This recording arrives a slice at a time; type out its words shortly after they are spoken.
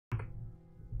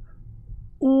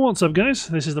What's up, guys?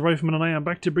 This is the Rifleman and I am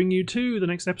back to bring you to the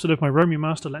next episode of my Rome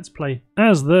Remastered Let's Play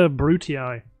as the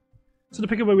Brutii. So to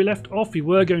pick up where we left off, we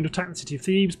were going to attack the city of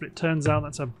Thebes, but it turns out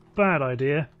that's a bad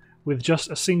idea with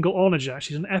just a single onager.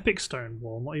 Actually, it's an epic stone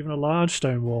wall, not even a large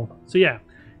stone wall. So yeah,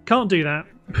 can't do that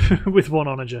with one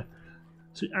onager.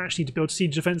 So actually to build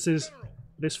siege defences,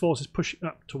 this force is pushing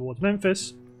up towards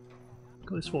Memphis.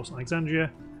 Got this force in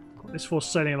Alexandria. Got this force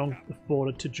sailing along the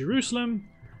border to Jerusalem.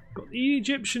 Got the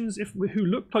Egyptians who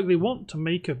look like they want to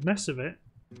make a mess of it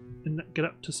and get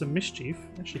up to some mischief.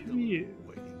 Actually, who are you?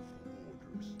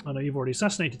 I know you've already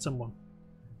assassinated someone.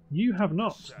 You have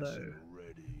not, though.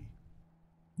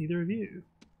 Neither of you.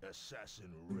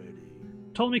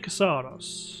 Ptolemy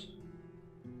Kassaros.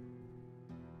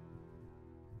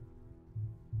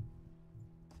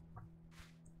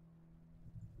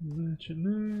 Merchant,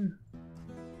 no.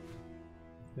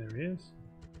 There he is.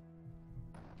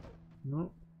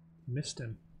 No. Missed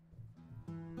him.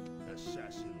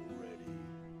 Assassin ready.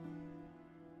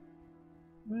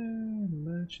 Well,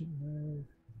 merchant mode.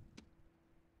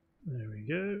 There we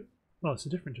go. Oh, it's a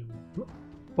different one.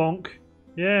 Bonk.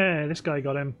 Yeah, this guy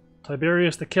got him.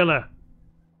 Tiberius the killer.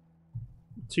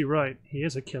 Too right, he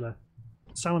is a killer.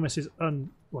 Salamis is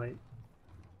wait.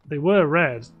 They were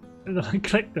red. And then I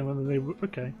clicked them and they were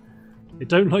okay. They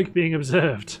don't like being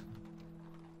observed.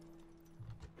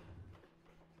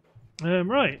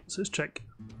 Right, so let's check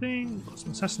thing. Got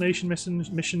some assassination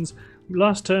missions.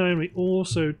 Last turn we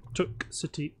also took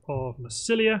city of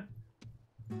Massilia,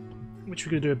 which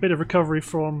we're going to do a bit of recovery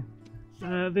from.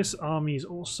 This army is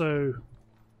also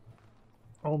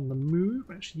on the move.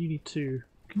 Actually, you need to...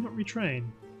 Can you not retrain?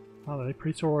 Are they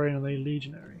Praetorian or are they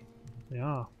legionary? They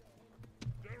are.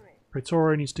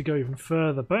 Praetorian needs to go even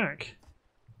further back.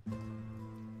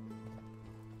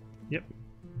 Yep.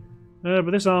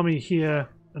 But this army here...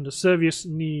 under Servius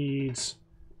needs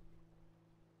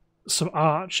some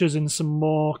archers and some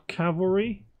more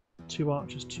cavalry. 2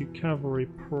 archers, 2 cavalry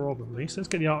probably. So let's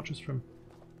get the archers from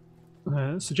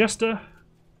Segesta.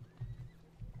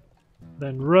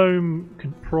 Then Rome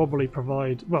can probably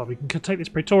provide... Well, we can take this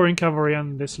Praetorian cavalry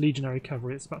and this legionary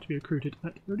cavalry that's about to be recruited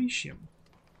at Retium.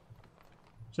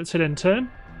 So let's hit end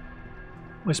turn.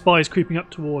 My spy is creeping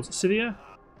up towards Scythia.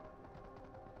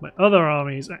 My other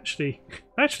army is actually...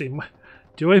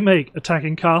 Do I make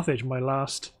attacking Carthage my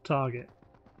last target?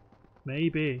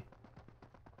 Maybe.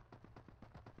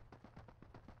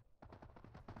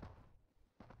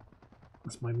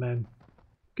 That's my men.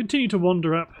 Continue to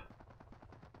wander up.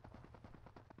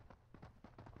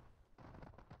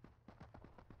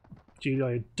 Gee,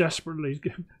 I desperately...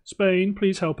 Spain,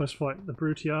 please help us fight the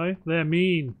Brutii. They're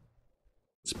mean.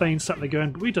 Spain sat there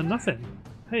going, but we've done nothing.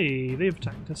 Hey, they've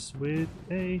attacked us with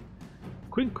a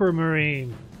Quinquer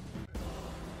Marine.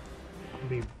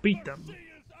 We beat them.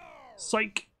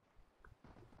 Psych!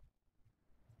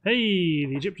 Hey,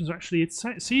 the Egyptians are actually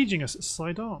sieging us at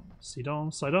Sidon.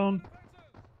 Sidon.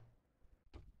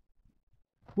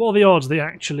 What are the odds they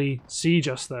actually siege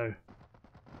us, though?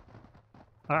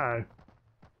 Uh-oh.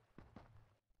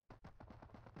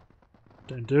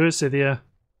 Don't do it, Scythia.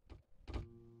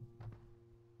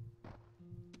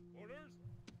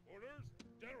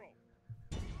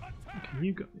 Okay,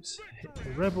 you guys hit the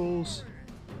rebels.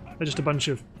 They're just a bunch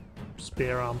of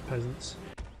spear-armed peasants.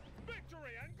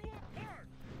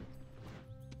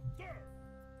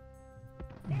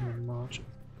 And then march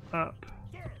up.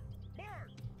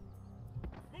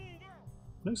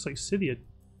 Looks like Scythia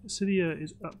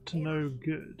is up to no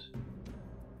good.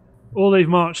 Or they've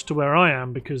marched to where I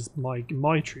am because my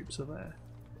troops are there.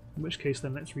 In which case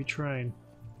then let's retrain.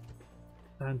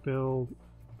 And build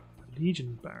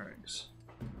Legion barracks.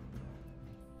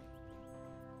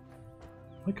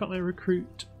 Why can't they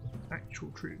recruit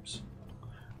actual troops?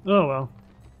 Oh well.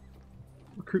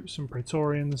 Recruit some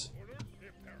Praetorians.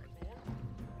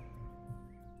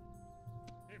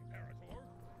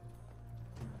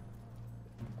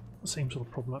 Same sort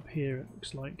of problem up here, it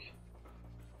looks like.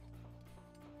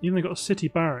 Even they've got a city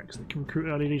barracks that can recruit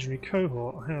early legionary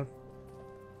cohort. I have...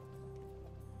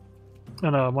 Oh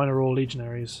no, mine are all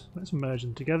legionaries. Let's merge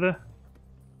them together.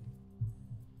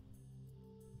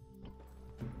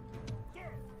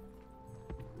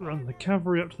 Run the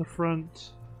cavalry up to the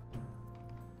front.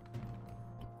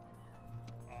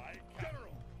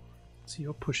 So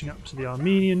you're pushing up to the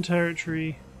Armenian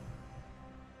territory.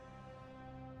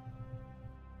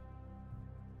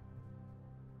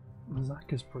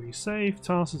 Zaka's pretty safe.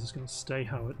 Tarsus is going to stay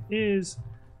how it is.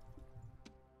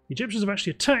 The Egyptians have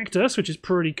actually attacked us, which is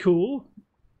pretty cool.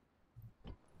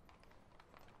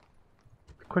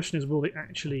 The question is, will they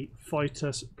actually fight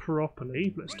us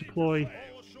properly? Let's deploy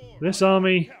this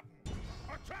army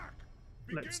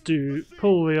Let's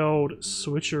pull the old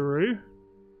switcheroo.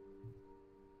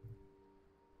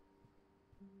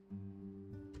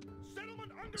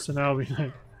 So now we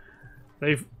know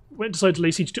they've decided to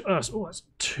lay siege to us. Oh, that's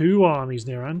 2 armies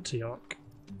near Antioch.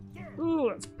 Oh,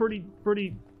 that's pretty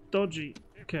dodgy.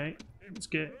 Okay, let's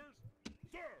get.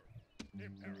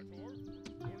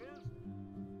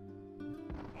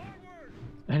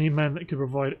 Any man that could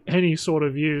provide any sort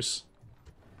of use.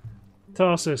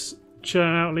 Tarsus,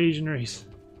 churn out legionaries.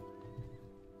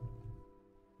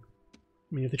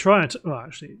 I mean, if they try and... well,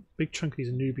 actually, a big chunk of these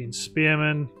are Nubian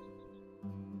spearmen.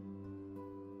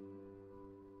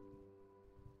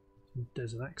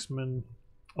 Desert axemen.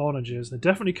 Onagers. They're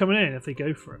definitely coming in if they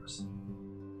go for us.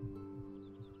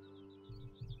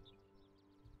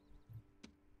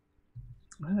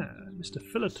 Ah, Mr.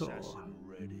 Philotor.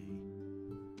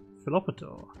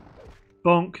 Philopator.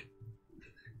 Bonk.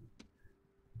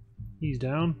 He's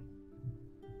down.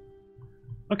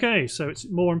 Okay, so it's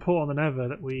more important than ever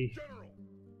that we...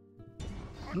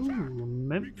 Ooh,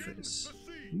 Memphis.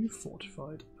 You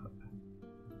fortified up.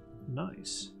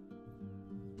 Nice.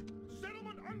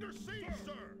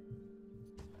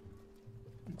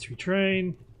 Let's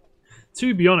retrain.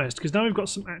 To be honest, because now we've got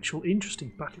some actual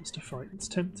interesting battles to fight, it's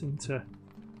tempting to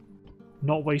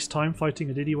not waste time fighting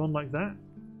a diddy one like that.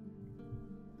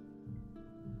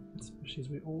 Especially as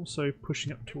we're also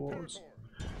pushing up towards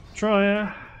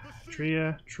Trier,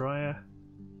 Trier.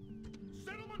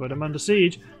 Put them under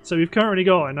siege. So we've currently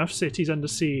got enough cities under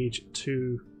siege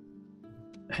to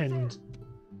end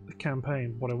the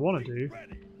campaign. What I want to do...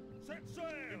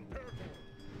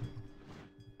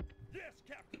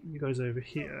 you guys over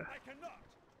here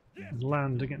and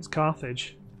land against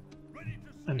Carthage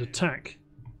and attack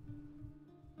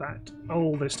that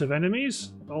oldest of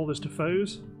enemies, oldest of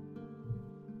foes.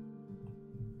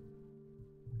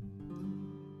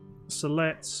 So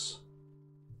let's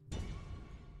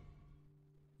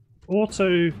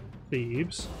auto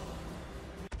Thebes,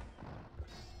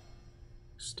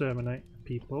 exterminate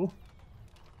people.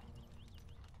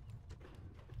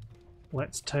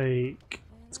 Let's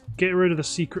get rid of the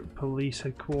secret police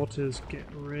headquarters, get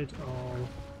rid of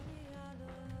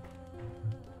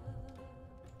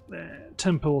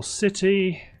Temple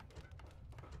City,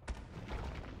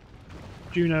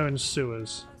 Juno and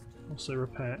sewers. Also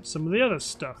repair some of the other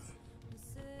stuff.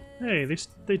 Hey,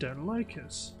 they don't like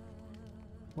us.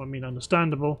 Well, I mean,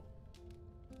 understandable.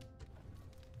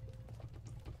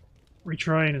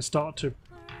 Retrain and start to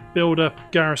build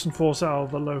up garrison force out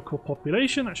of the local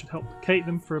population. That should help placate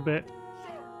them for a bit.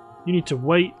 You need to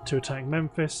wait to attack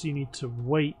Memphis. You need to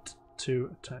wait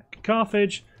to attack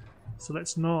Carthage. So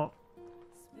let's not...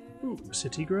 Ooh,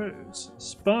 city grows.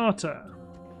 Sparta.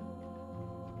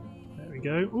 There we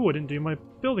go. Ooh, I didn't do my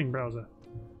building browser.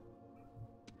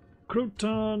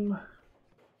 Croton.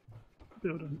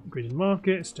 Build a graded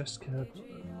markets. Just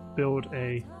build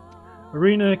a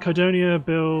arena. Kydonia,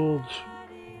 build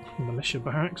militia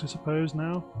barracks, I suppose,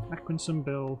 now. Aquinson,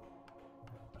 build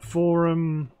a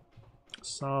forum.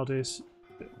 Sardis,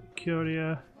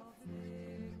 Curia,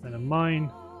 then a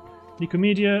mine.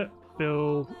 Nicomedia,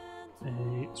 build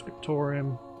a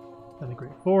scriptorium, then a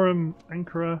great forum.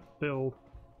 Ankara, build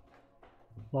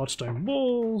large stone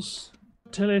walls.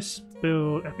 Tillis,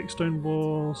 build epic stone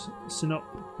walls. Sinop,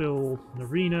 build an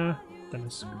arena, then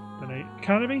a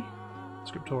academy,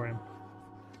 scriptorium.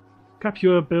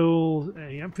 Capua, build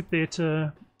a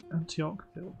amphitheatre. Antioch,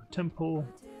 build a temple.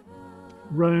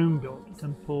 Rome, build a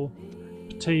temple.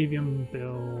 Batavium,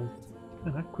 build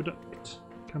an aqueduct.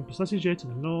 Campus Latigia to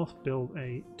the north, build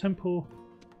a temple.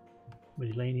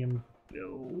 Medilanium,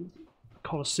 build a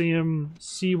Colosseum.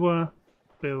 Siwa,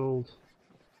 build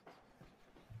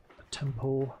a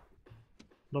temple.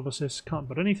 Novices can't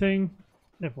build anything.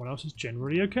 Everyone else is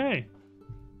generally okay.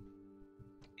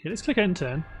 Okay, let's click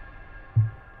N10.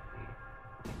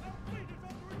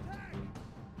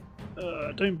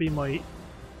 Don't be my...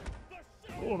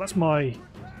 Oh, that's my...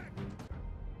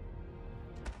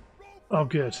 Oh,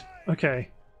 good. Okay.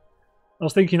 I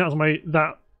was thinking that was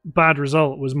that bad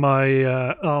result was my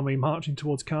army marching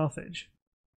towards Carthage.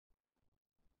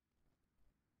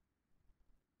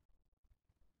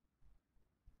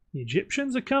 The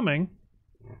Egyptians are coming.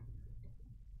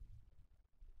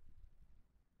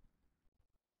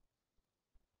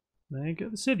 There you go,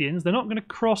 the Scythians. They're not going to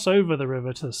cross over the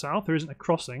river to the south. There isn't a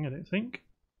crossing, I don't think.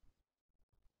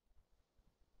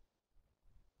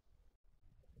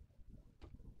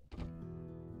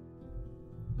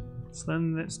 So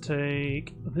then let's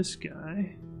take this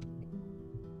guy.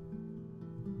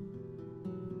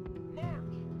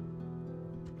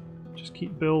 Just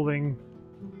keep building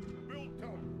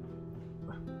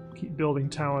Keep building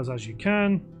towers as you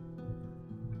can.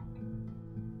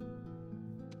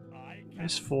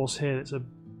 This force here that's a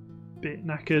bit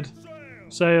knackered.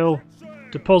 Sail.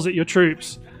 Deposit your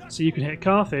troops so you can hit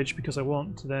Carthage, because I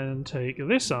want to then take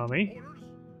this army,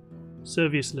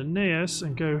 Servius Linnaeus,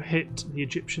 and go hit the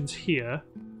Egyptians here.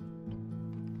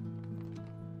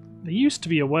 There used to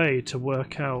be a way to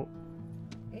work out.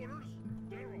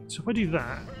 So if I do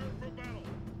that,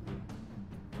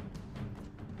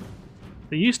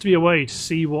 there used to be a way to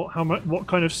see what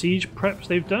kind of siege preps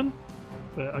they've done,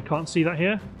 but I can't see that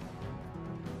here.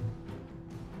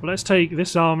 Well, let's take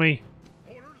this army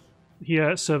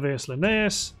here, Servius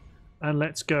Linnaeus, and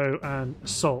let's go and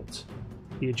assault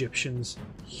the Egyptians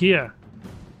here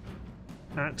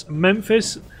at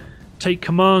Memphis. Take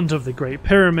command of the Great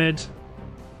Pyramid.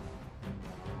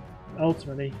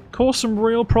 Ultimately, cause some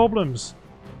real problems.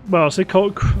 Well, say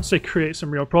create some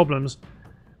real problems.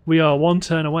 We are one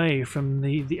turn away from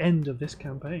the end of this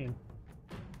campaign.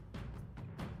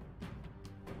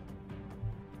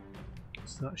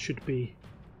 So that should be.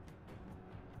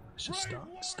 Let's just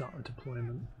start the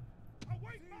deployment.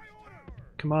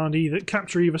 Command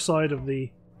capture either side of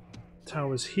the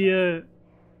towers here.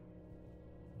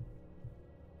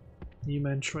 You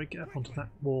men try to get up onto that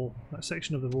wall, that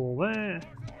section of the wall there.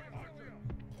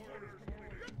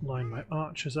 Line my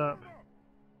archers up.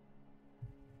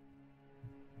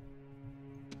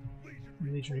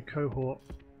 Legionary cohort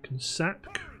can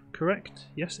sap, correct?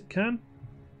 Yes, it can.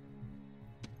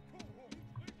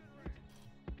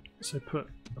 So put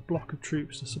a block of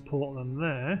troops to support them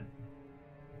there.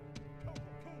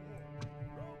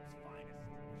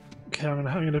 Okay, I'm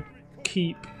gonna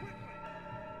keep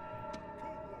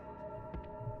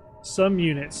some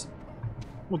units.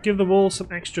 We'll give the wall some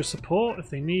extra support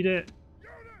if they need it.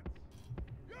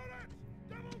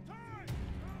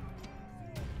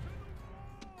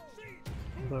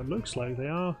 Although it looks like they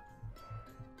are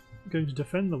going to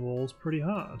defend the walls pretty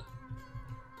hard.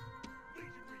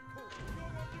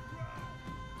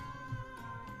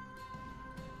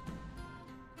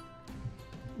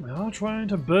 They are trying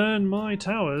to burn my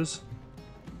towers.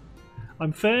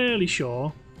 I'm fairly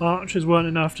sure archers weren't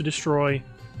enough to destroy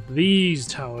these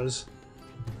towers.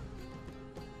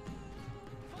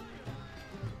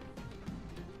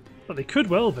 But they could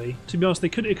well be. To be honest, it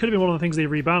could have been one of the things they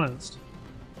rebalanced.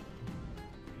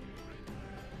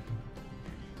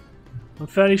 I'm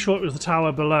fairly sure it was the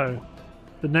tower below.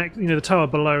 The tower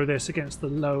below this against the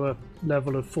lower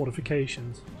level of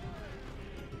fortifications.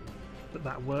 But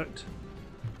that worked.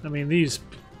 I mean, these...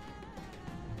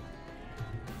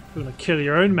 You're going to kill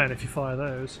your own men if you fire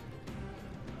those.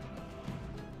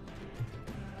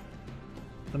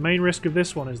 The main risk of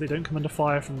this one is they don't come under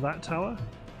fire from that tower.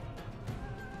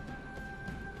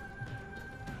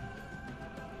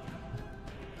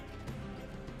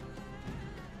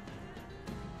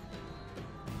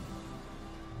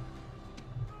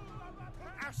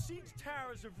 Our siege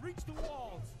towers have reached the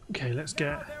walls. Okay, let's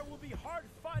get... Now there will be hard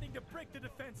fighting to break the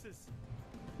defenses.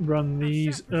 Run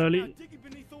these early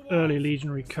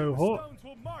legionary cohort. Stones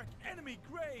will mark enemy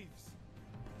graves.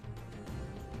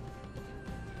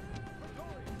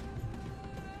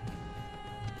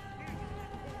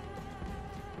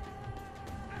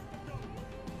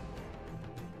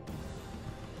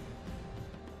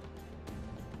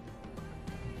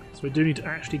 So we do need to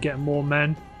actually get more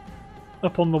men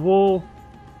up on the wall.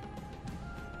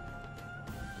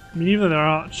 I mean, even though they're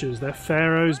archers, they're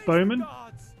Pharaoh's bowmen,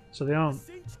 so they're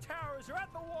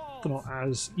not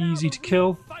as easy to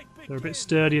kill. They're a bit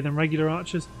sturdier than regular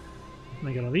archers. And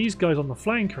again, these guys on the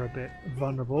flank are a bit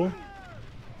vulnerable.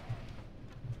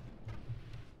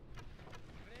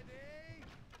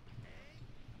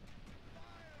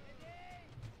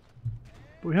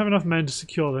 But we have enough men to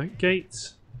secure the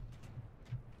gates.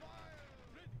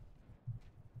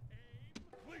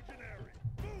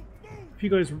 If you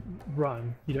guys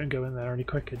run, you don't go in there any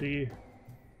quicker, do you?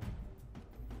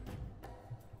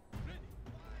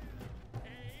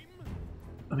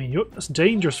 I mean, that's a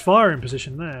dangerous firing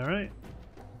position there, right?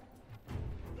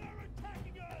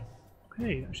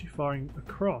 Hey, actually firing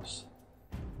across.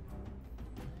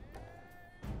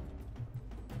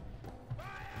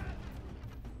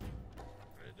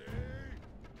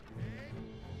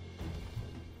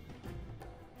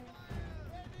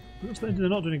 They're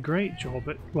not doing a great job,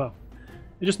 but, well,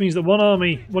 it just means that one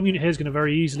unit here is going to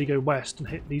very easily go west and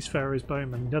hit these Pharaoh's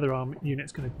bowmen. The other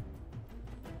unit's going to...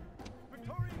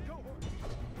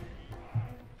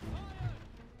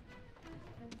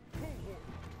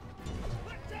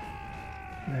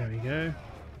 There we go.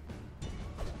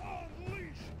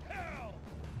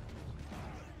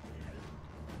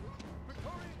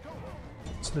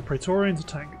 So the Praetorians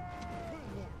attack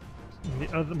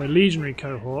My legionary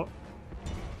cohort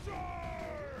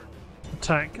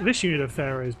attack this unit of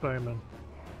Pharaoh's bowmen.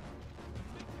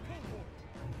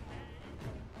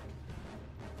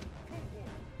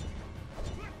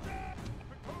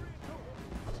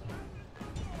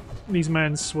 These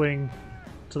men swing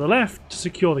to the left to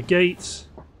secure the gates.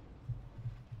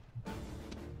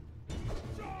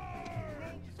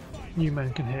 You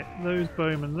men can hit those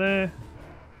bowmen there.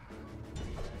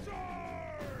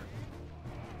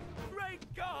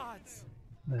 Great gods!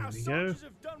 There Our we go. soldiers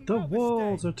have done The well this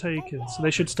walls day. are taken, The so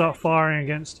they should start firing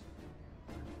against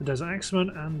the Desert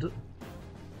Axemen and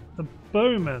the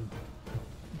bowmen.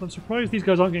 I'm surprised these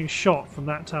guys aren't getting shot from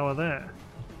that tower there.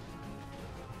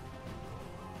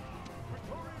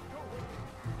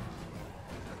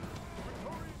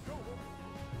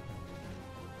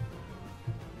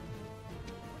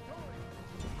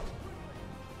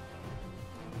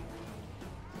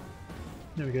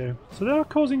 There we go. So they are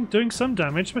doing some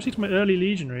damage, especially to my early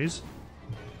legionaries.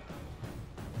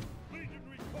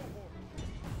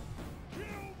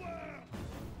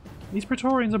 These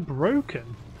Praetorians are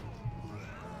broken.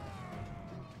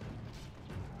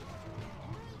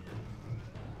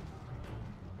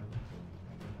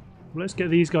 Let's get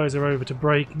these guys over to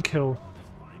break and kill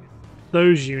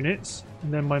those units,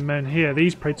 and then my men here,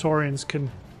 these Praetorians, can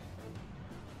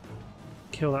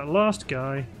kill that last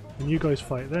guy, and you guys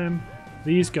fight them.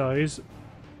 These guys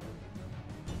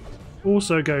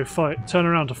also turn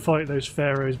around to fight those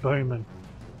Pharaoh's bowmen.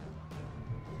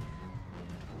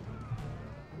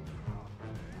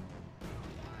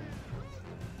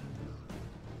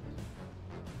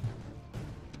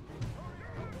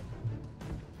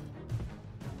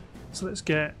 So let's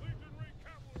get...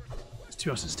 To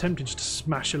be honest, it's tempting just to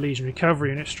smash a legionary cavalry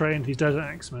unit straight into these Desert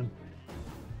Axemen.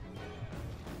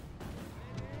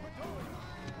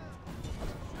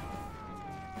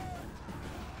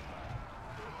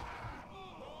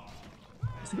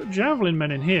 So they've got javelin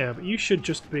men in here, but you should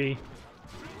just be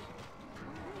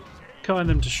cutting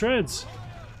them to shreds.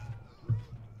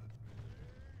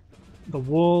 The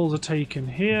walls are taken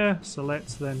here, so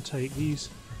let's then take these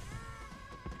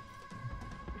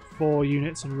 4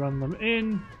 units and run them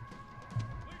in.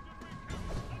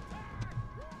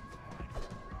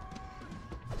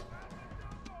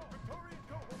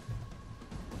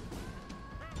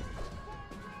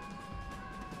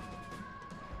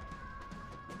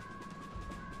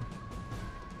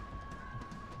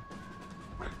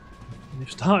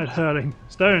 They've started hurling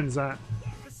stones at.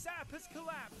 The sap has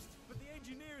collapsed, but the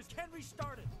engineers can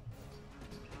restart it.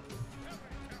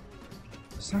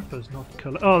 The sapper's not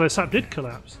collapsed. Oh, the sap did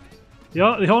collapse. The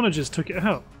onagers took it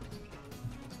out.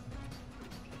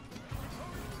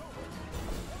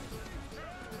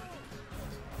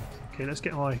 Okay, let's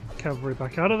get my cavalry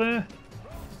back out of there.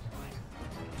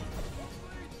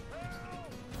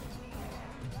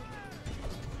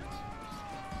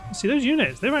 See those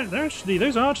units? They're actually,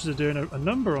 those archers are doing a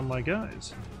number on my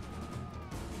guys.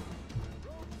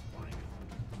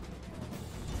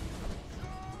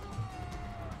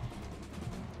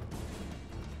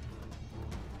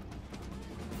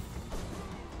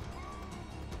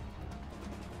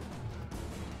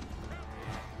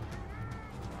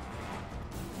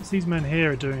 These men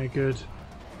here are doing a good.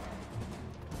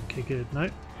 Okay, good. No,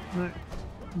 no.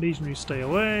 Legionaries stay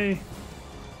away.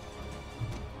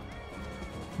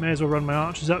 May as well run my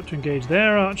archers up to engage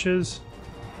their archers.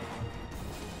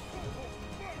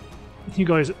 You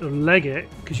guys leg it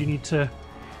because you need to.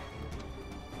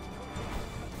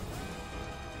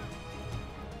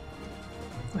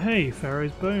 Hey,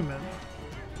 Pharaoh's bowmen.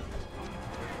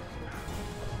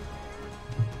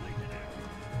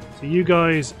 So you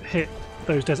guys hit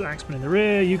those Desert Axemen in the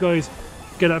rear. You guys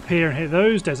get up here and hit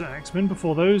those Desert Axemen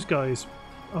before those guys.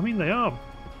 I mean, they are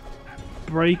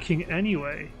breaking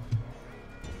anyway.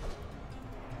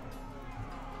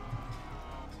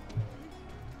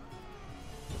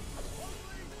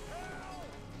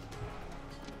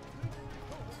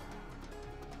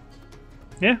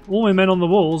 Yeah, all my men on the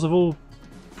walls have all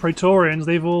Praetorians.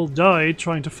 They've all died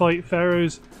trying to fight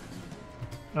Pharaoh's.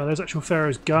 Oh, there's actual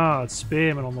Pharaoh's guards,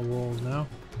 spearmen on the walls now.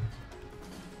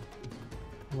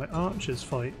 My archers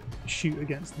shoot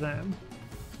against them.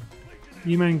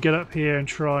 You men get up here and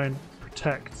try and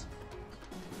protect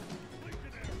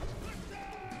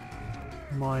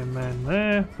my men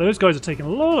there. Those guys are taking a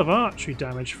lot of archery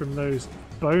damage from those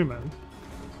bowmen.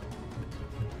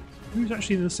 Who's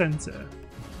actually in the centre?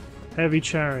 Heavy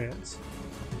chariots.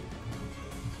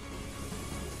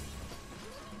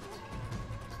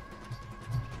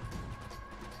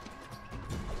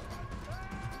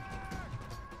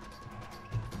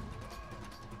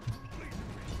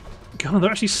 God, they're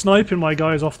actually sniping my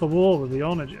guys off the wall with the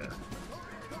onager.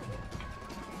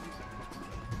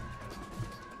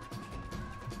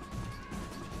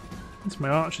 It's my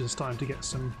archers starting to get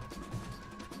some...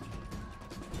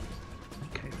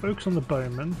 Okay, focus on the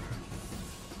bowmen.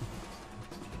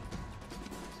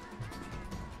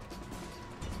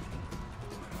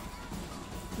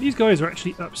 These guys are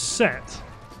actually upset.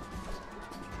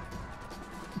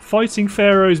 Fighting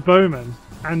Pharaoh's bowmen,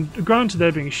 and granted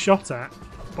they're being shot at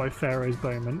by Pharaoh's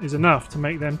bowmen, is enough to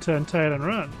make them turn tail and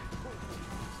run.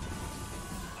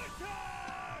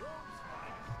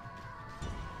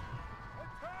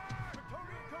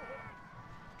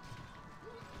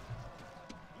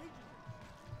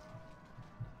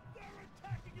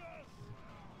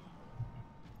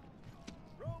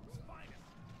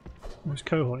 Those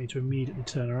cohort need to immediately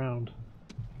turn around.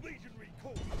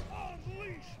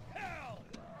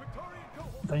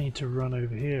 They need to run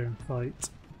over here and fight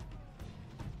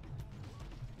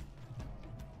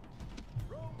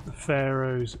the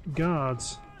Pharaoh's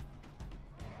guards.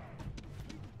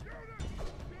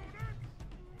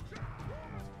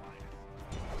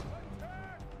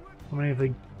 How many have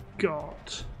they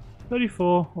got?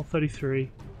 34 or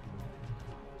 33?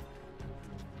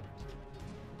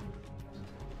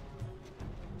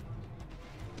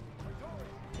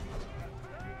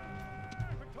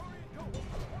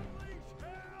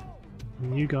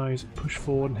 And you guys push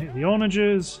forward and hit the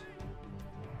onagers.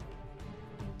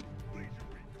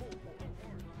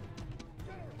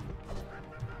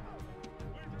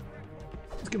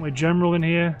 Let's get my general in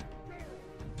here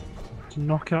to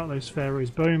knock out those Pharaoh's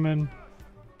bowmen.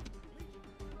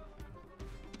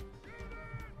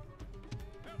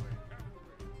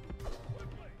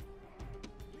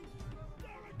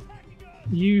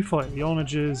 You fight the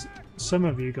onagers. Some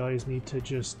of you guys need to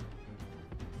just...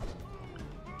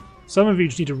 Some of you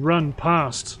just need to run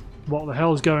past what the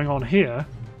hell is going on here.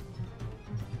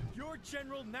 Your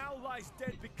general now lies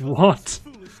dead because What?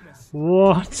 of foolishness.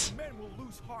 What? Men will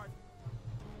lose heart.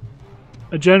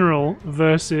 A general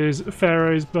versus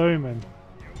Pharaoh's bowmen.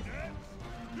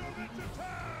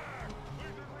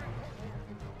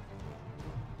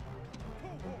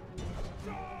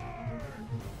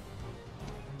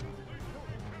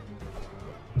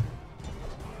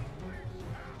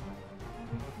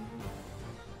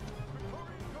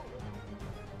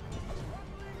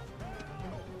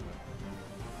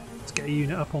 Let's get a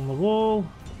unit up on the wall.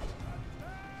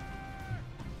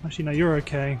 Actually, no, you're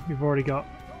okay. We've already got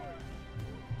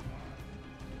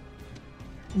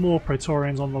more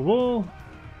Praetorians on the wall.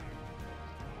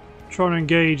 Trying to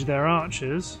engage their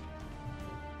archers.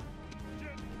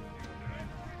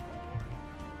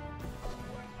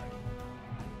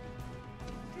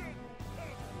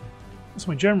 So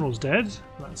my general's dead.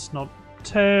 That's not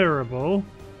terrible.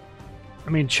 I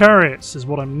mean, chariots is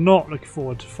what I'm not looking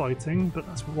forward to fighting, but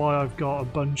that's why I've got a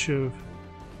bunch of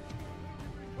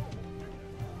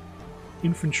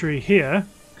infantry here,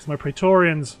 because my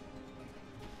Praetorians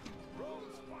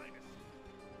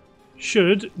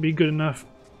should be good enough.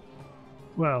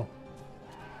 Well,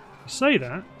 I say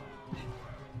that.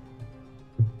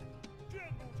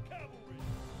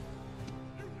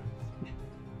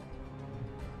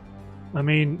 I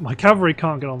mean, my cavalry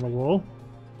can't get on the wall.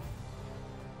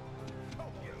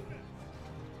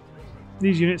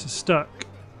 These units are stuck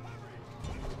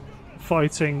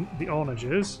fighting the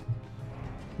onagers.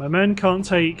 My men can't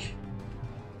take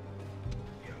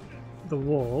the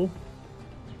wall.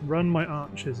 Run my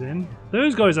archers in.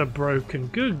 Those guys are broken.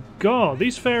 Good God,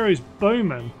 these Pharaoh's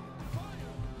bowmen.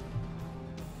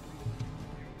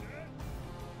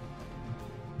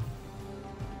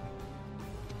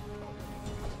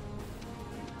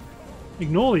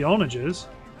 Ignore the onagers.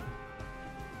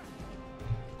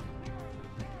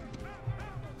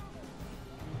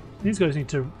 These guys need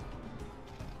to...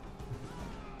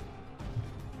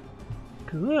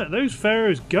 Look, those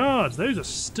Pharaoh's guards, those are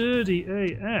sturdy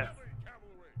AF.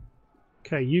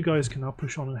 Okay, you guys can now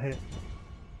push on and hit.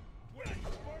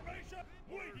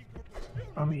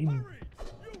 I mean,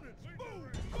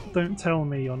 don't tell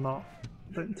me you're not...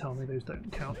 Don't tell me those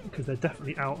don't count, because they're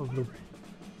definitely out of the...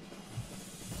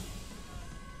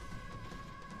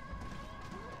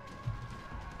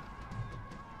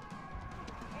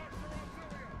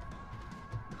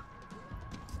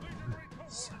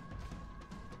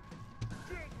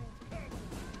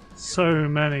 So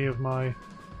many of my...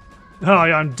 Oh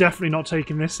yeah, I'm definitely not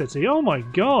taking this city. Oh my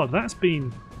God, that's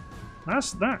been...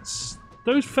 That's...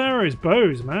 Those Pharaoh's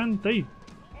bows, man,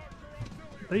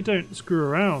 they don't screw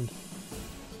around.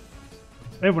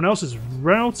 Everyone else is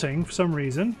routing for some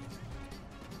reason.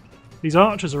 These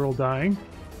archers are all dying.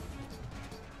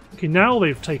 Okay, now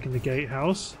they've taken the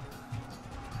gatehouse.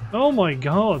 Oh my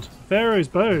god, Pharaoh's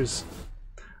bows.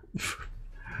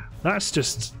 That's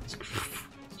just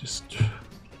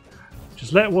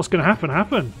let what's going to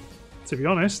happen, to be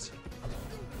honest.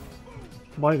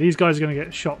 Like, these guys are going to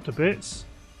get shot to bits.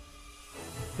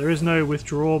 There is no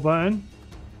withdraw button.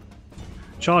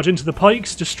 Charge into the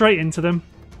pikes, just straight into them.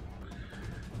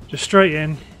 Just straight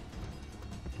in.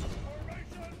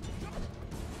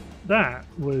 That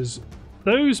was...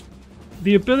 those...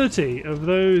 the ability of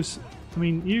those... I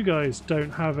mean, you guys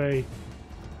don't have a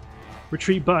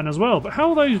retreat button as well, but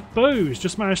how those bows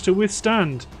just managed to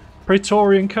withstand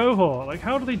Praetorian cohort? Like,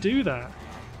 how do they do that?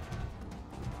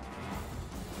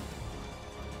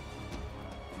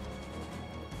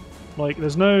 Like,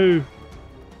 there's no...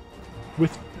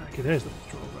 with... okay, there's the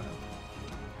withdrawal button.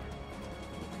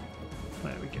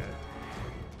 There we go.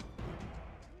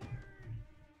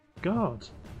 God.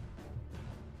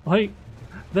 Like,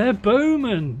 they're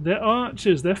bowmen, they're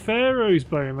archers, they're Pharaoh's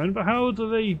bowmen, but how do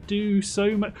they do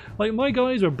so much? Like, my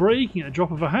guys are breaking at the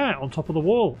drop of a hat on top of the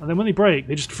wall, and then when they break,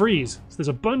 they just freeze. So there's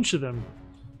a bunch of them.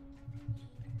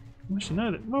 I should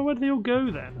know that. Well, where do they all go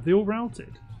then? Have they all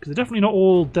routed? Because they're definitely not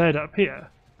all dead up here.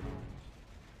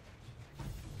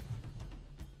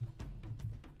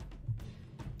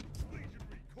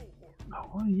 Oh,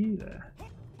 why are you there?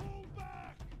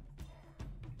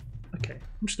 Okay,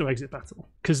 I'm just going to exit battle.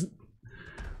 Because...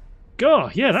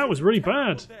 God, yeah, that was really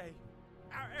bad.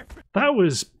 That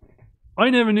was...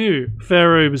 I never knew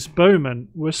Pharaoh's bowmen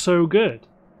were so good.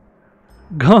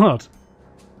 God.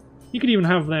 You could even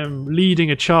have them leading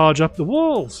a charge up the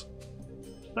walls.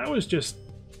 That was just...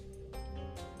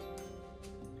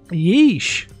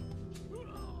 yeesh.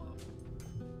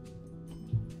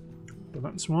 But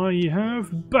that's why you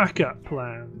have backup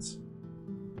plans.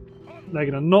 They're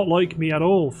going to not like me at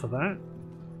all for that.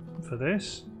 For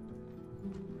this.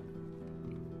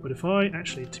 But if I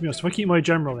actually, to be honest, if I keep my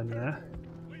general in there,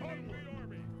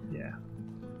 yeah,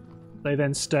 they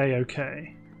then stay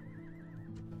okay.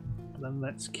 Then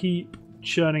let's keep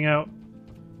churning out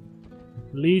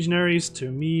legionaries to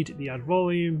immediately add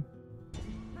volume.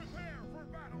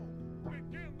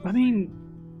 I mean,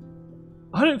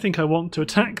 I don't think I want to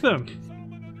attack them.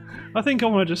 I think I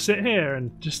want to just sit here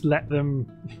and just let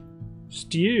them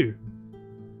stew.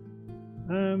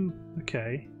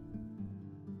 Okay.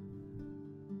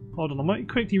 Hold on, I might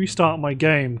quickly restart my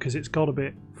game because it's got a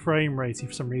bit frame ratey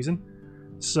for some reason.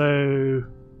 So...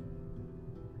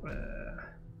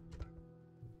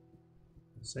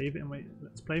 save it and wait.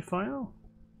 Let's play file.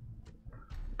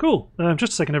 Cool.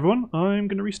 Just a second, everyone. I'm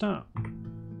going to restart.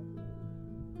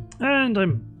 And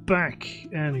I'm back.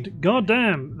 And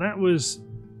goddamn, that was...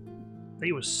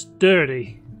 they were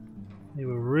sturdy. They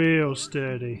were real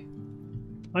sturdy.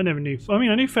 I never knew... I mean,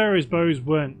 I knew Pharaoh's bows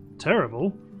weren't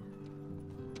terrible.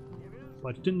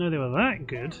 But I didn't know they were that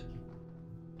good.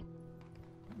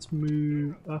 Let's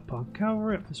move up our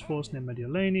cavalry, up this force near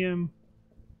Mediolanium.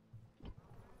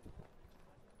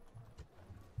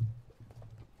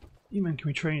 You men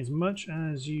can retrain as much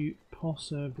as you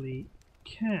possibly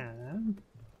can.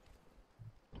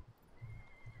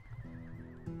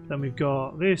 Then we've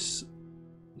got this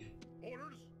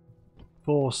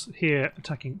force here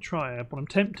attacking Triad. What I'm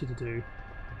tempted to do,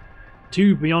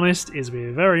 to be honest, is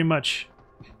we're very much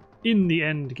in the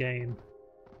end game.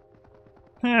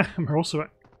 And we're also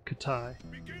at Kotai.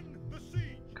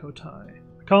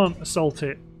 I can't assault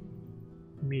it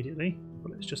immediately,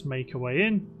 but let's just make our way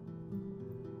in.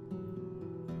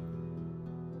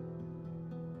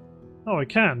 Oh, I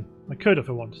can. I could if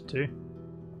I wanted to,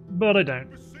 but I don't.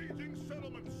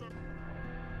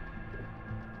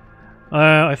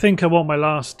 I think I want my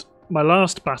last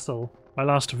battle, my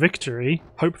last victory,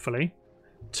 hopefully,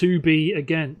 to be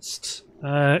against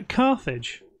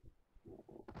Carthage.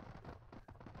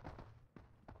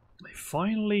 They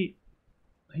finally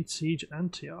laid siege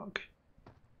Antioch.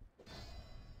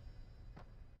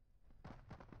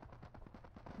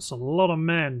 That's a lot of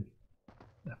men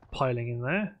they're piling in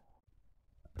there.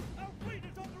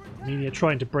 Armenia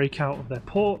trying to break out of their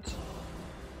port.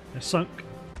 They sunk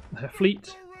their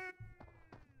fleet.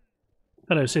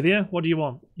 Hello, Scythia. What do you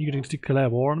want? You going to declare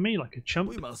war on me like a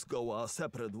chump? We must go our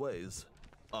separate ways.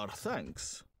 Our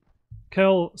thanks.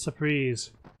 Kel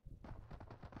surprise.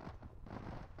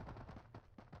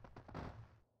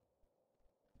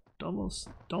 Domus.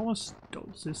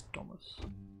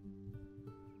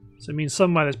 So it means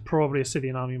somewhere there's probably a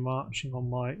Scythian army marching on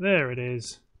my... There it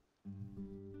is.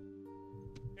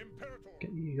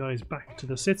 Get you guys back to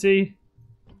the city.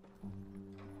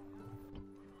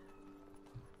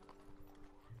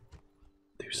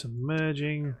 Do some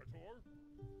merging.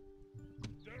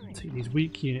 Take these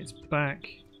weak units back.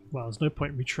 Well, there's no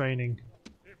point in retraining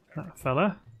that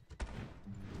fella.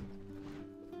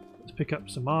 Let's pick up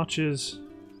some archers.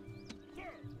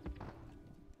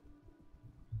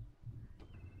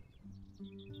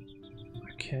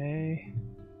 Okay.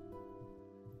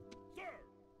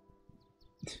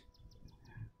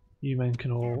 You men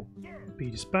can all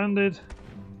be disbanded.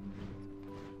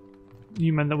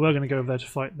 You men that were going to go over there to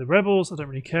fight the rebels. I don't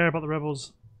really care about the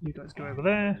rebels. You guys go over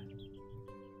there.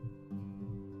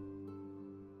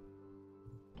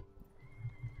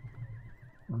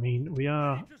 I mean, we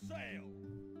are...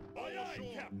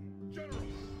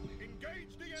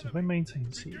 So they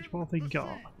maintain siege. What have they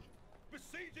got?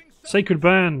 Sacred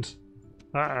Band!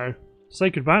 Uh-oh.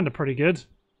 Sacred Band are pretty good.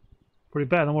 Pretty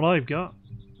better than what I've got.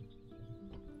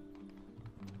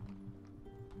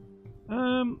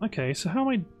 Okay, so how am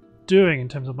I doing in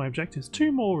terms of my objectives?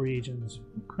 2 more regions.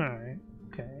 Okay.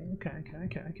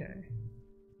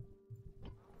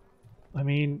 I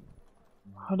mean,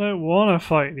 I don't want to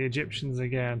fight the Egyptians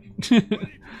again.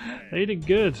 They did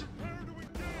good.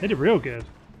 They did real good.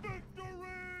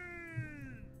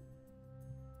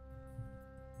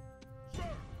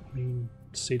 I mean,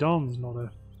 Sidon's not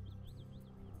a...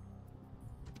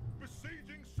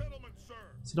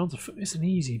 Sidon's a... It's an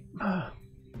easy...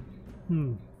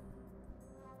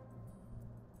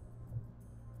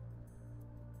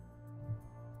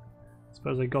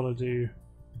 Suppose I gotta do...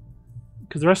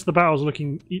 Because the rest of the battle's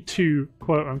looking too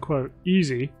quote-unquote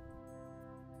easy.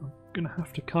 I'm gonna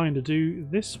have to kind of do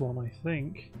this one, I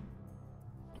think.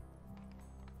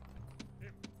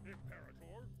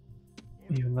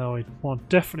 Even though I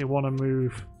definitely want to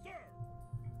move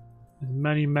as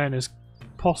many men as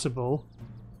possible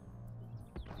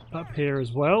up here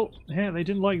as well. Yeah, they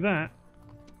didn't like that.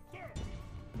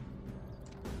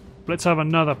 Let's have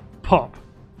another pop.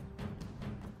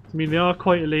 I mean, they are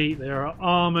quite elite. They are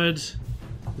armoured.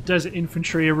 The desert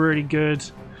infantry are really good.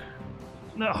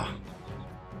 No. I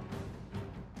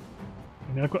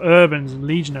mean, I've got urbans and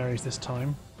legionaries this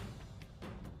time.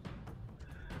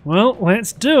 Well,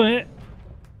 let's do it.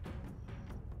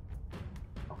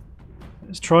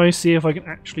 Let's try see if I can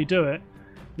actually do it.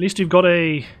 At least we've got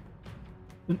an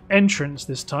entrance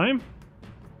this time.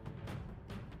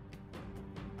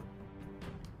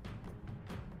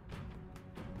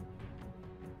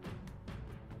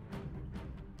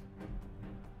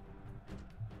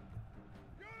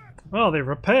 Oh, they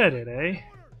repaired it, eh?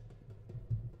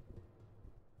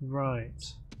 Right.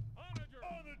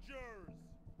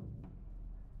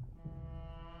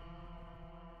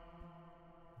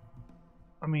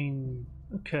 I mean,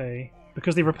 okay.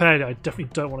 Because they repaired it, I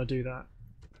definitely don't want to do that.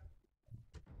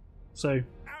 So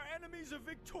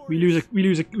we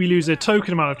lose a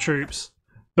token amount of troops,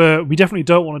 but we definitely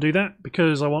don't want to do that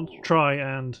because I want to try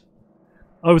and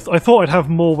I thought I'd have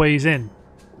more ways in.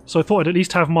 So I thought I'd at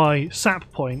least have my sap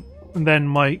point, and then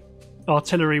my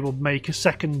artillery will make a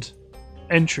second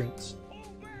entrance.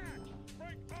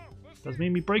 Does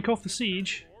mean we break off the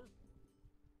siege.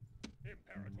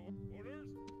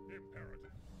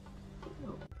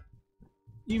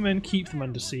 You men keep them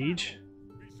under siege.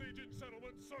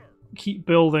 Keep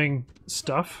building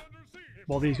stuff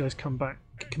while these guys come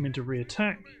into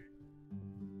re-attack.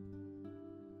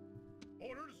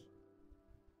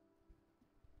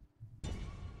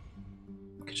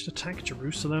 Just attack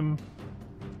Jerusalem.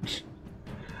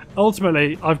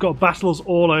 Ultimately, I've got battles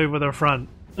all over the front,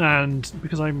 and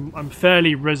because I'm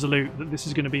fairly resolute that this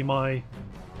is going to be my...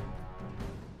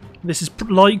 This is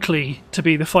likely to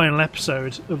be the final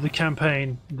episode of the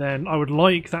campaign, then I would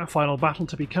like that final battle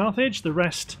to be Carthage. The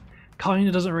rest kind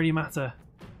of doesn't really matter.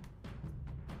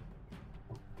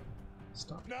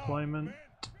 Start deployment.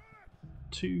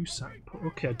 2 sack.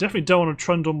 Okay, I definitely don't want to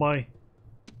trundle my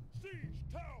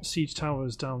siege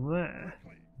towers down there.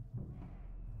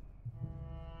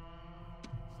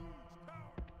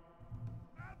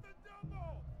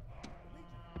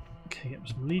 Okay, get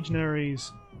some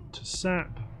legionaries to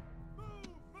sap.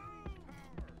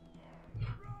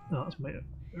 Oh, that's made up.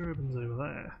 Urbans over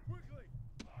there.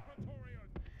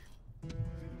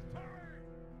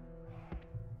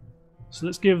 So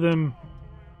let's give them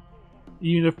a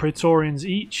unit of Praetorians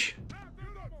each.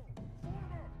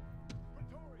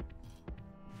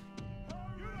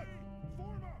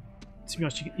 So we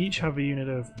actually each have a unit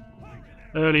of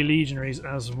early legionaries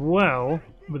as well,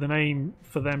 with an aim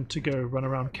for them to go run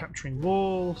around capturing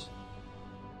walls.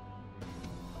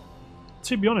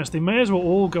 To be honest, they may as well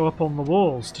all go up on the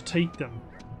walls to take them.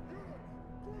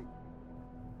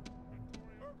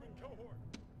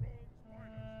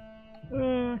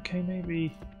 Okay,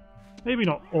 maybe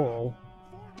not all.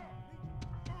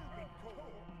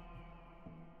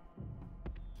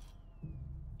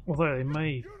 Although they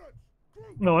may.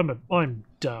 No, I'm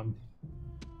done.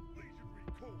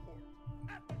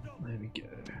 There we go.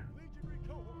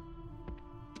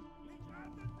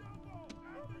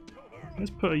 Let's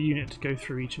put a unit to go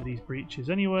through each of these breaches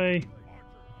anyway.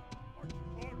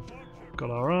 Got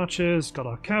our archers, got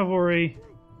our cavalry.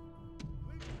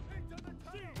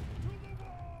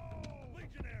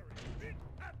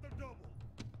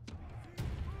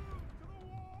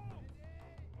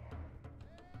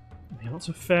 Lots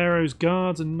of Pharaoh's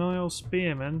guards and Nile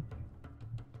spearmen.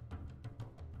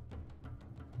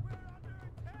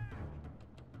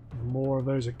 More of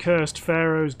those accursed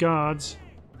Pharaoh's guards.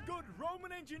 Good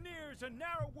Roman engineers and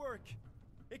narrow work.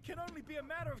 It can only be a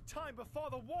matter of time before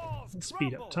the walls Let's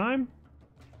speed crumble. up time.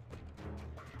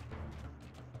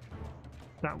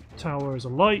 That tower is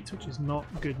alight, which is not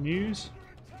good news.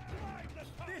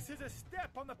 This is a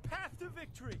step on the path to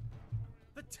victory.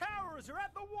 The towers are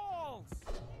at the walls.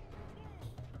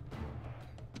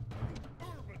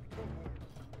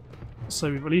 So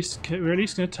we're at least going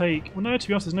to take. Well, no, to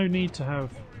be honest, there's no need to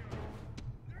have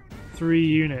 3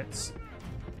 units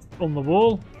on the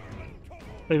wall.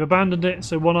 They've abandoned it,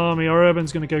 so one army, our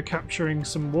urban's going to go capturing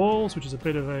some walls, which is a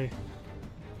bit of a.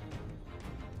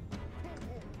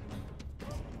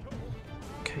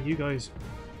 Okay, you guys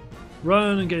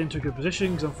run and get into a good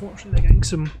position, because unfortunately they're getting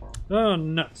some. Oh,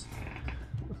 nuts!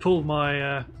 I pulled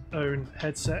my own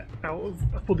headset out of.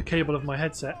 I pulled the cable of my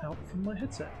headset out from my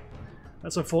headset.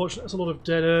 That's unfortunate. That's a lot of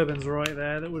dead urbans right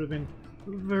there. That would have been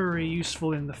very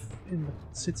useful in the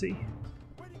city.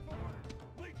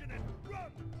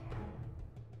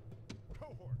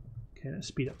 Okay, let's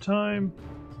speed up time.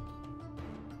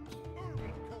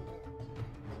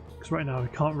 Because right now we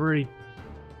can't really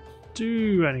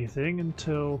do anything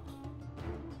until.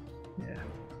 Yeah.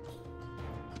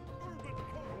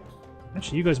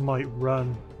 Actually, you guys might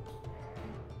run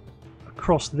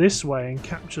across this way and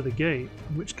capture the gate,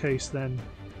 in which case then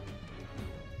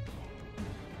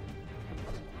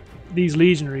these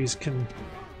legionaries can.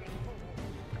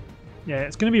 Yeah,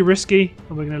 it's going to be risky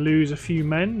and we're going to lose a few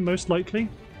men most likely,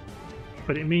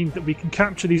 but it means that we can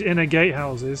capture these inner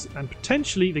gatehouses and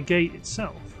potentially the gate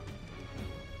itself.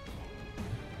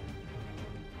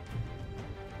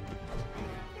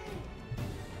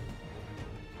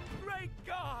 Great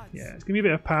gods! Yeah, it's going to be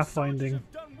a bit of pathfinding.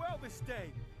 Have done well this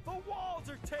day. The walls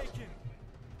are taken.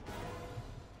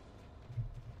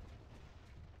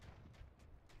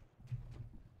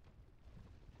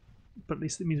 But at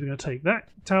least it means we're going to take that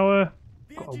tower.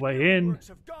 The Got a way engineering in. works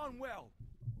have gone well.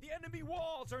 The enemy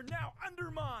walls are now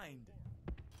undermined.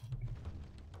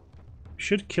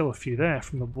 Should kill a few there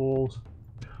from the walls.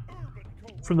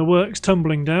 From the works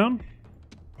tumbling down.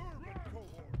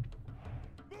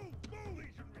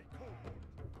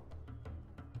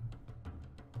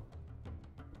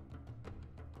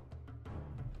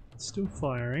 Still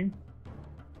firing.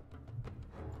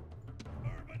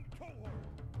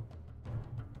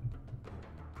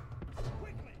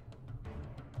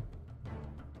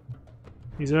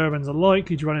 These urbans are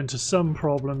likely to run into some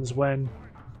problems when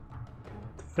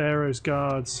the Pharaoh's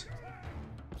guards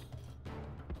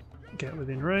get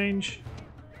within range.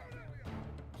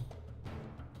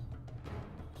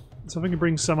 So if I can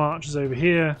bring some archers over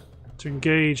here to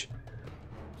engage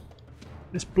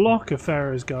this block of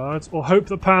Pharaoh's guards, or hope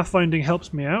that pathfinding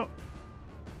helps me out.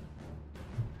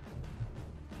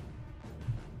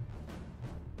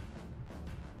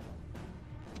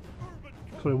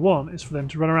 What I want is for them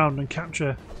to run around and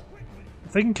capture.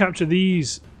 If they can capture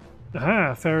these,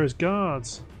 Pharaoh's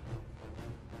guards.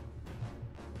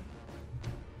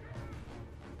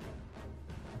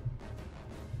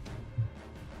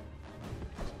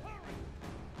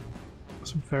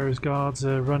 Some Pharaoh's guards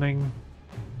are running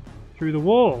through the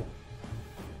wall.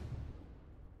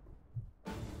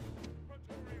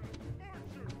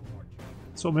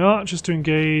 So my archers to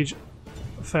engage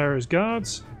Pharaoh's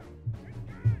guards.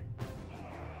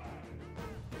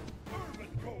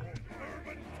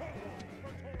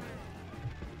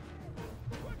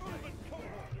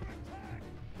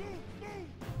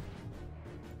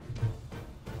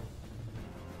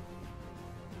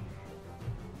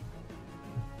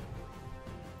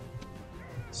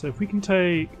 So if we can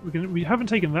take, we haven't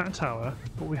taken that tower.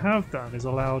 What we have done is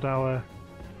allowed our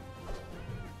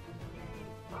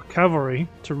cavalry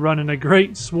to run in a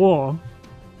great swarm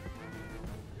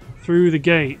through the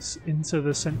gates into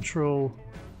the central.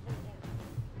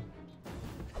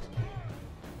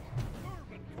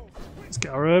 Let's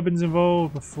get our urbans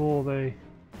involved before they.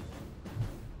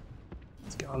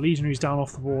 Let's get our legionaries down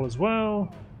off the wall as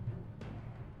well.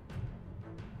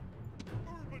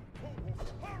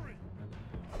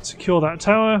 Secure that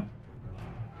tower.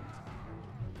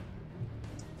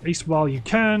 At least while you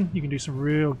can do some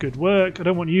real good work. I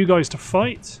don't want you guys to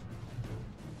fight.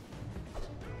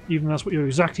 Even though that's what you're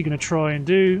exactly going to try and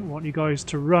do. I want you guys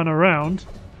to run around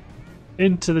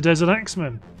into the Desert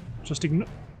Axemen. Just ignore.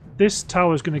 This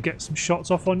tower is going to get some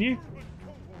shots off on you.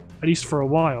 At least for a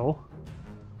while.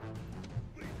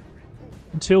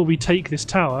 Until we take this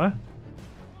tower.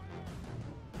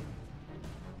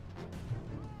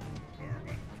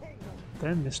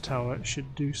 Then this tower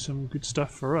should do some good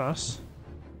stuff for us.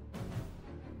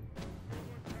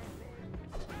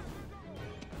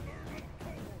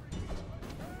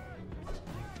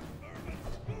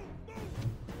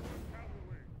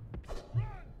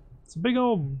 It's a big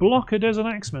old block of Desert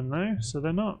Axemen though, so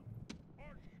they're not...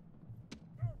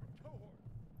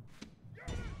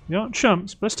 They aren't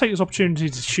chumps, but let's take this opportunity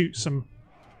to shoot some...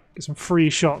 Get some free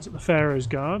shots at the Pharaoh's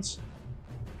guards.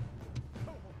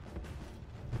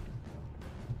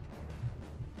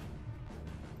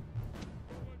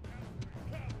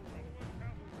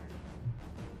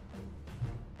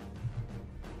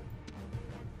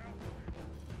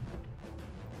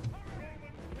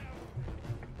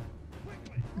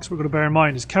 What we've got to bear in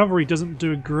mind is cavalry doesn't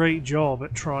do a great job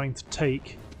at trying to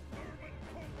take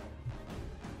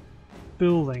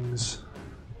buildings.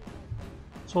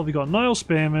 So we've got Nile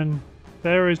Spearmen,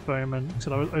 Pharaoh's Bowmen,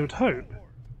 so I would hope.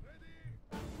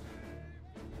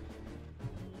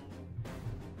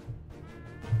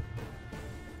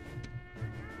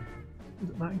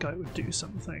 That guy would do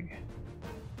something.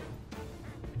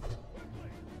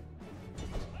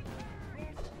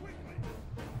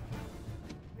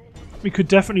 We could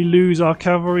definitely lose our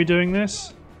cavalry doing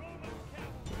this.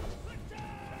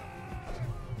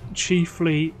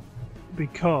 Chiefly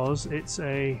because it's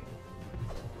a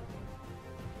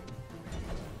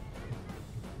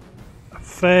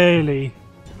fairly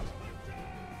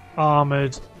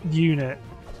armoured unit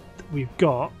that we've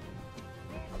got.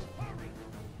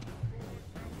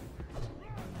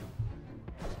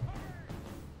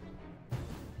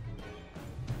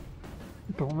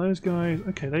 But on those guys,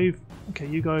 okay,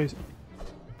 you guys.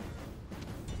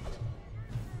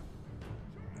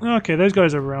 Okay, those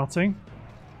guys are routing.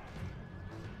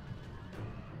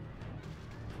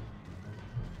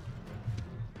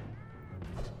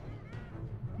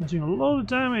 They're doing a lot of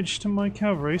damage to my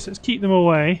cavalry, so let's keep them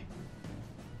away.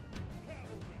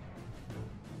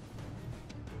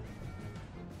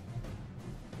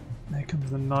 There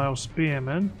comes the Nile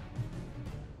Spearmen.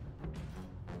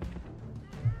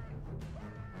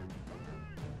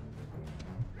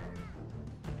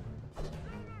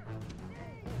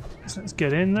 So let's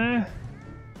get in there.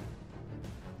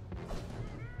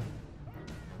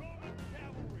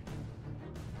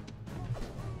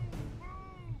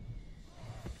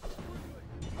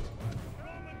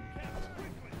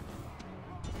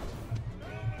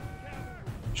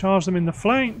 Charge them in the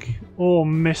flank or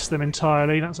miss them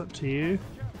entirely, that's up to you.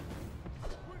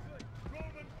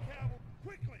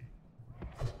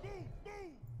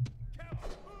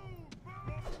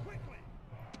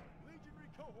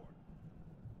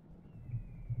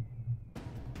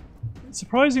 It's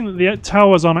surprising that the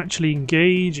towers aren't actually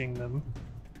engaging them.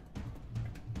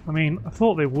 I mean, I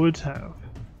thought they would have.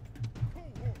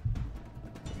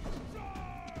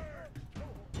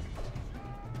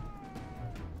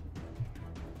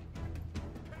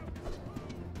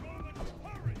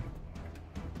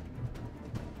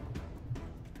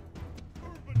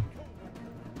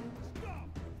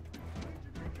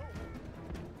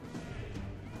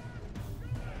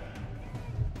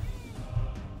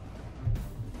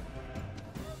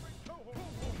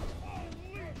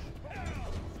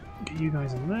 Get you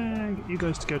guys in there, get you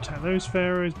guys to go attack those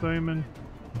pharaohs, bowmen.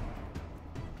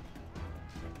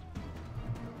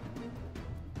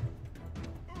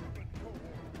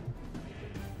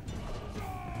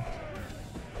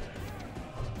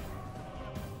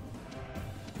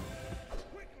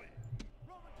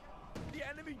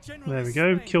 There we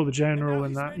go, kill the general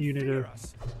and that unit of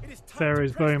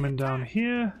pharaohs, bowmen down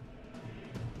here.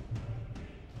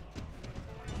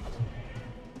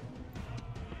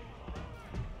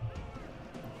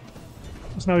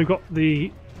 So now we've got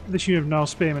this unit of Nile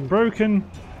Spearmen broken.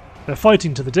 They're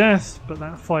fighting to the death, but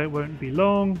that fight won't be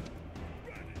long.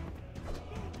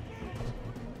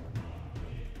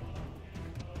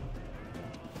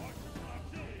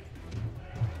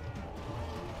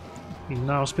 These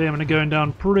Nile Spearmen are going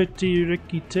down pretty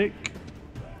rickety-tick.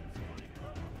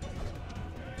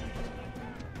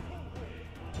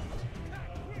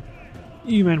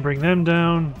 You men bring them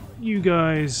down. You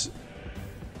guys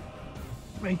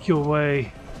make your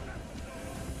way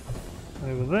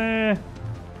over there.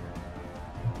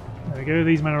 There we go,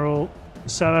 these men are all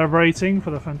celebrating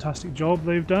for the fantastic job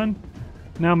they've done.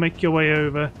 Now make your way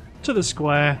over to the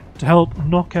square to help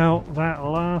knock out that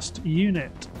last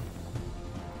unit.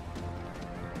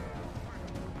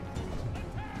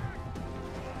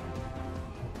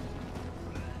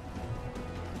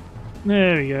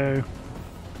 There we go.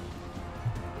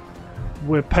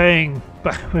 We're paying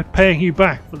you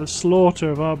back for the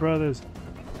slaughter of our brothers.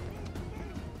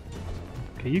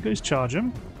 Okay, you guys charge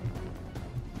them.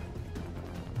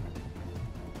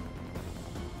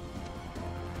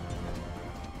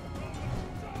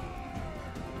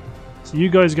 So you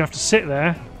guys are gonna have to sit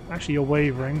there. Actually, you're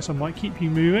wavering, so I might keep you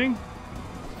moving.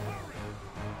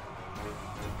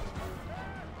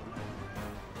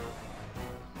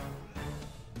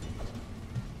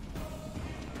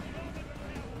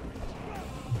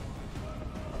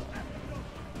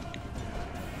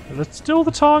 They're still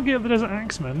the target of the Desert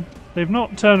Axemen. They've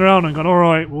not turned around and gone,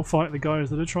 alright, we'll fight the guys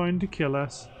that are trying to kill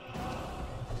us.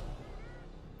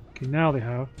 Okay, now they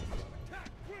have.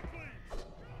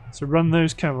 So run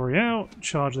those cavalry out,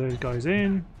 charge those guys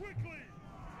in.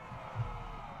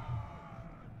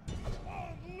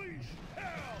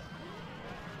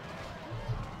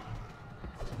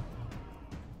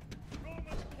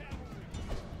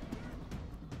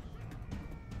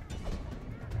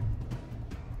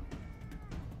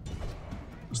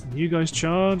 So you guys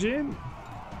charge in.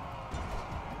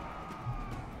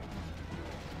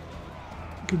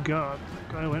 Good God,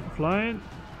 that guy went flying.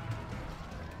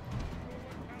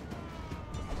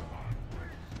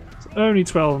 There's only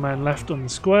 12 men left on the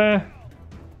square.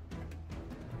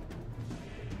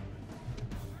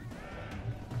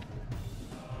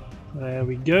 There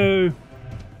we go.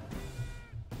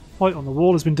 Fight on the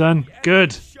wall has been done.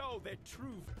 Good.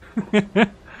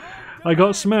 I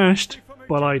got smashed,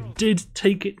 but I did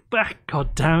take it back.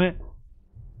 God damn it.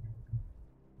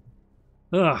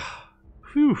 Ugh.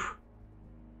 Whew.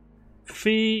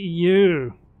 Fee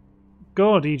you.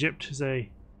 God, Egypt is a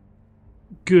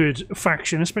good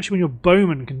faction, especially when your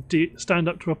bowman can stand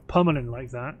up to a pummeling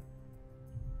like that.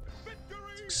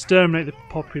 Let's exterminate the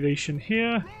population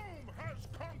here.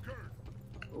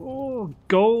 Oh,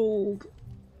 gold.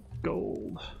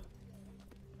 Gold.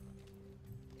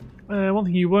 One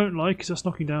thing you won't like is us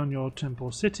knocking down your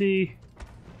temple city.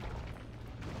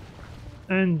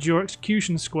 And your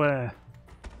execution square.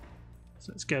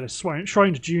 So let's get a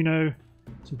shrine to Juno,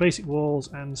 some basic walls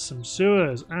and some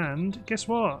sewers. And guess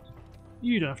what?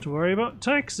 You don't have to worry about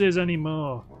taxes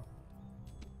anymore.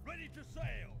 Ready to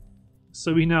sail.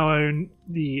 So we now own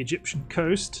the Egyptian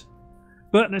coast.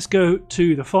 But let's go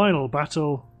to the final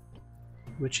battle,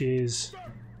 which is...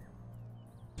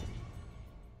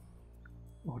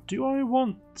 Or do I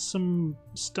want some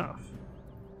stuff?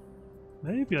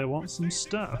 Maybe I want some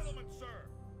stuff.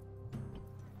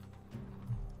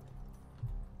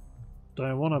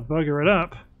 Don't want to bugger it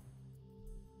up.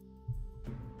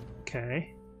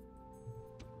 Okay.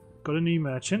 Got a new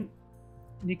merchant.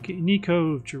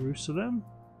 Nico of Jerusalem.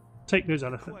 Take those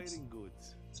elephants.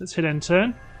 So let's hit end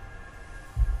turn.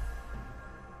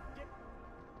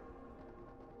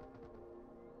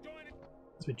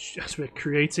 As we're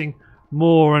creating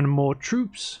more and more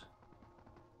troops.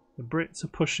 The Brits are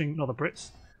pushing, not the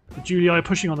Brits, the Julii are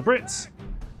pushing on the Brits.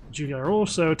 The Julii are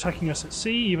also attacking us at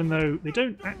sea, even though they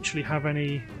don't actually have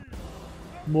any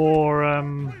more...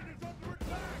 Oh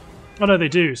no, they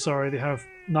do, sorry, they have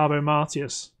Nabo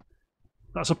Martius.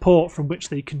 That's a port from which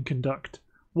they can conduct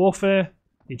warfare.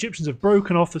 The Egyptians have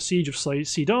broken off the siege of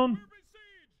Sidon.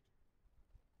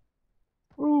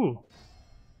 Ooh.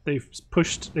 They've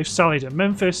sallied at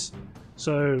Memphis.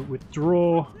 So,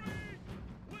 withdraw.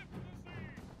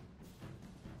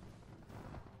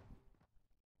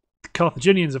 The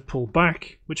Carthaginians have pulled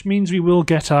back, which means we will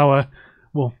get our,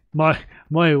 well,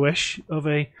 my wish of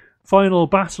a final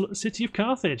battle at the city of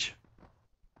Carthage.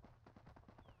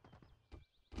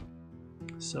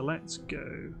 So let's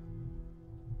go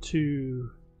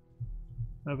to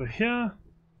over here.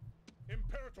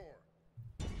 Imperator.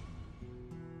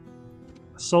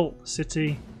 Assault the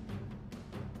city.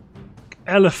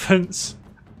 Elephants,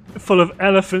 full of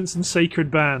elephants and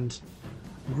sacred band.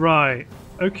 Right.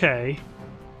 Okay.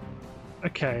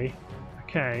 Okay.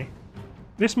 Okay.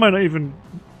 This might not even.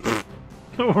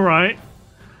 All right.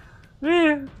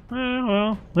 Yeah.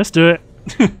 Well, let's do it.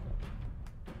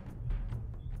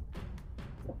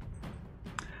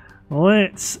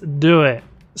 Let's do it.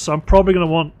 So I'm probably going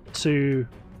to want to,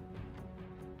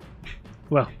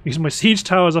 well, use my siege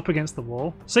towers up against the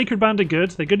wall. Sacred Band are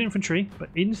good. They're good infantry, but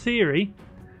in theory,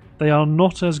 they are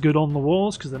not as good on the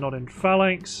walls because they're not in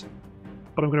phalanx.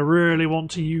 But I'm going to really want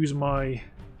to use my...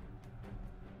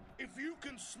 If you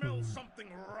can smell something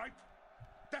ripe,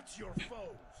 that's your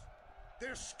foes.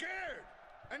 They're scared.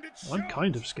 And it I'm shows.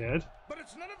 kind of scared. But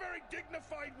it's not a very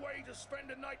dignified way to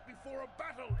spend a night before a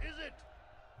battle, is it?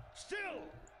 Still,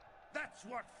 that's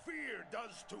what fear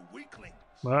does to weaklings.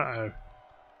 Uh-oh.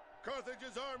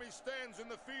 Carthage's army stands in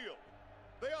the field.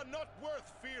 They are not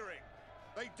worth fearing.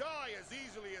 They die as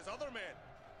easily as other men.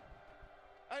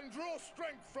 And draw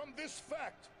strength from this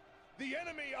fact. The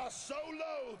enemy are so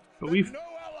loathed that no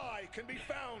ally can be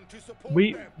found to support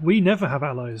them. We never have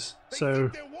allies,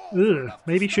 so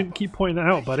maybe you shouldn't keep pointing that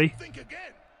out, buddy. Think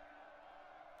again.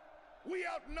 We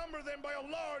outnumber them by a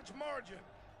large margin,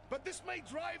 but this may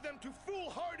drive them to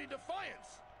foolhardy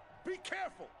defiance. Be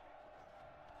careful.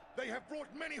 They have brought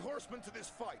many horsemen to this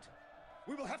fight.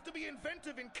 We will have to be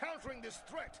inventive in countering this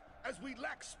threat, as we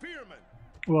lack spearmen.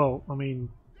 Well, I mean,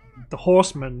 the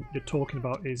horsemen you're talking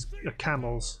about are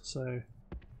camels, so...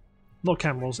 Not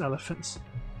camels, elephants.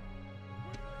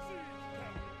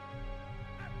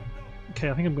 Okay,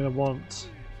 I think I'm going to want...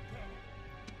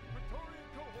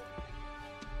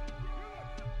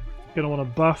 Going to want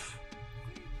to buff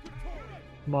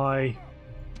the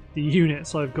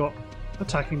units I've got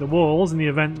attacking the walls in the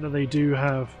event that they do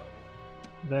have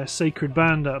their sacred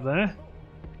band up there.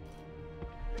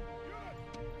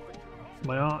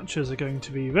 My archers are going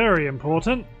to be very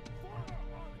important.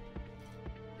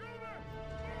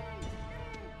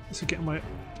 So get my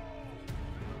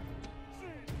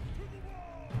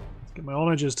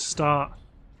onagers to start.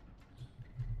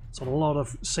 There's a lot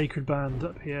of sacred band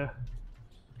up here.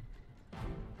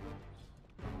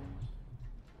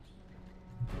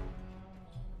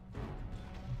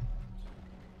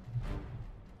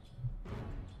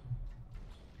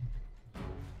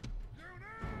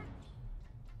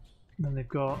 Then they've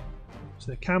got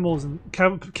camels and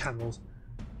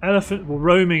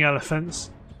roaming elephants,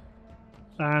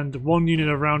 and one unit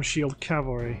of round shield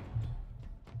cavalry.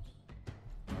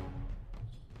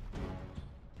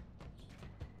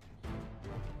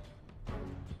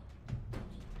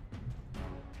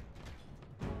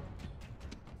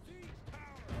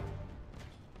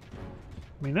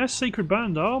 I mean, their sacred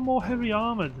band are more heavy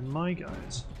armored than my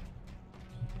guys.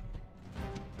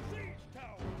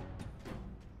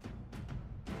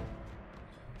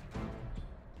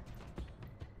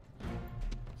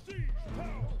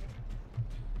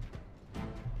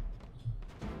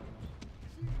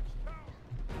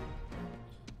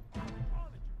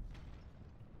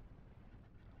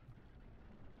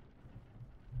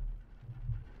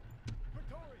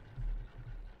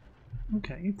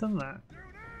 Okay, you've done that.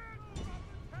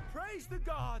 Praise the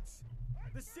gods!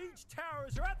 The siege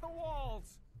towers are at the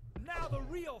walls! Now the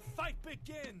real fight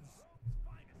begins!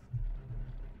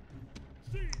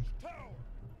 Siege tower!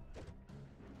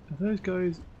 Are those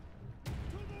guys...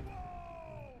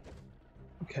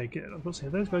 Okay, good. I've got to say,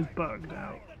 are those guys bugged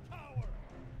out?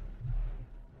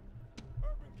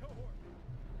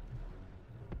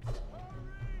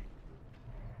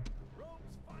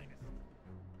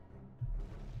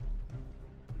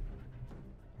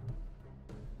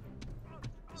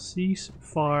 Cease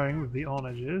firing with the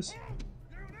onagers.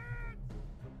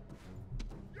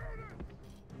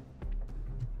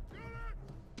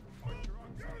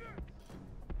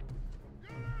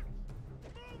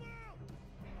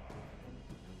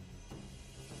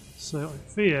 So I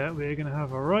fear we're going to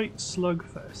have a right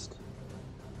slugfest.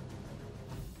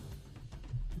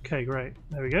 Okay, great.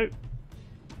 There we go.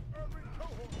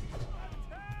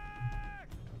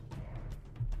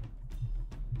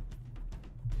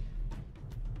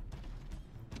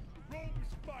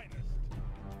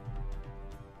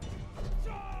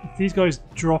 These guys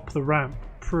drop the ramp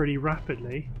pretty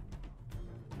rapidly.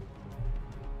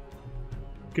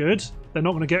 Good. They're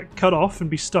not going to get cut off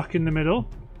and be stuck in the middle.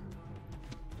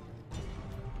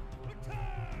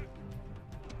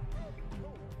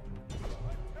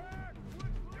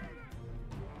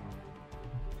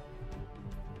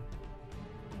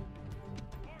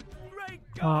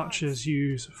 Archers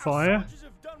use fire.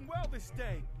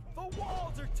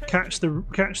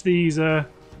 Catch these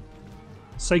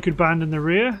sacred band in the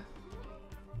rear.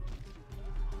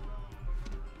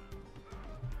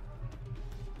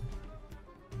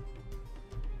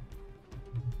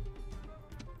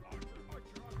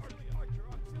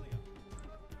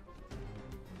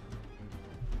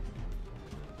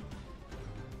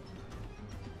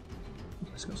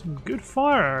 It's got some good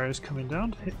fire arrows coming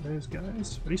down to hit those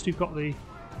guys. At least we've got the...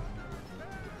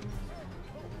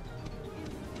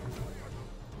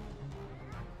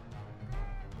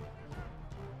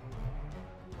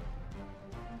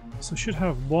 So I should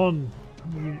have one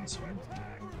unit.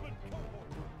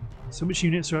 So which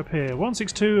units are up here?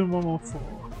 162 and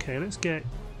 114. Okay, let's get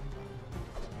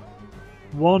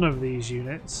one of these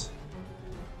units.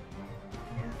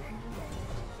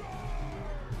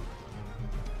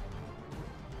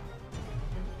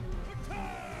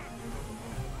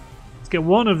 get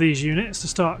one of these units to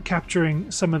start capturing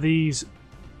some of these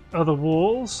other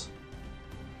walls.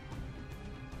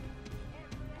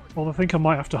 Well, I think I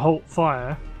might have to halt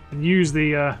fire and use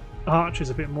the archers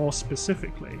a bit more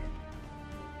specifically.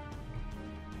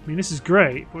 I mean, this is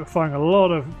great, but we're firing a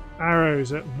lot of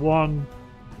arrows at one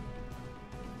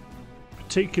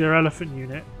particular elephant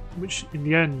unit, which in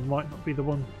the end might not be the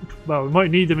one. Well, we might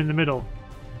need them in the middle.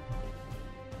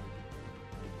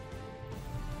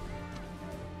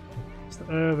 It's the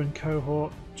urban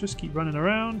cohort. Just keep running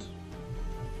around.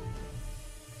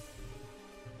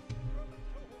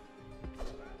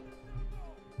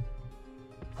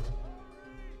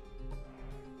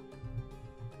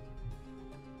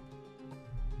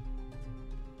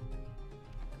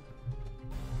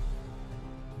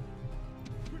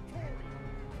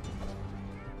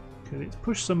 Okay, let's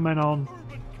push some men on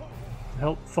to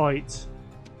help fight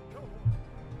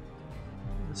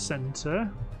the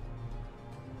centre.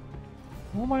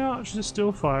 All my archers are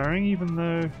still firing, even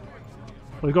though... Well,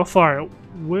 they've got fire at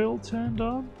will turned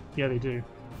on? Yeah, they do.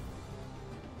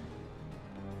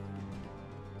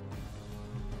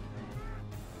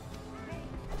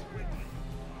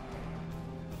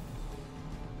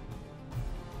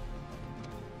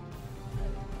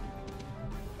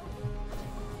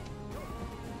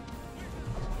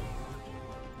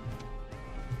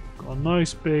 Got a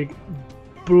nice big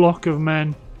block of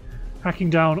men hacking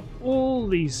down all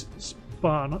these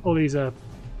all these not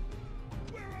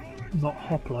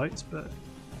hoplites, but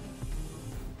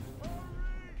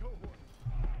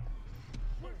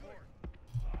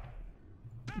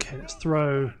okay, let's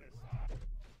throw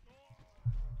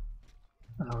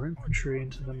our infantry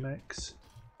into the mix.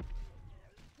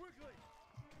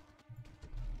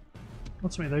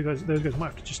 Ultimately, those guys might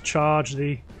have to just charge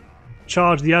the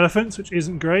elephants, which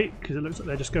isn't great because it looks like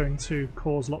they're just going to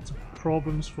cause lots of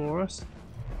problems for us.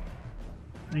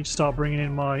 I need to start bringing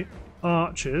in my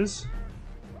archers.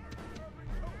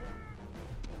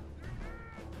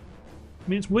 I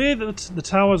mean, it's weird that the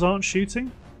towers aren't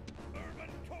shooting.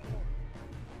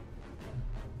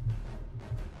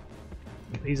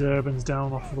 Get these urbans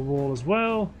down off of the wall as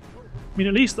well. I mean,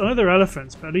 at least I know they're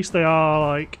elephants, but at least they are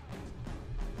like,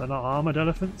 they're not armoured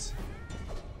elephants.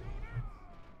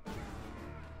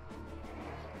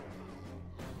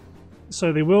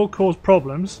 So they will cause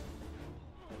problems.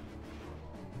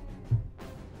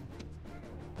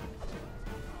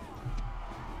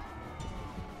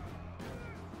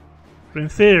 But in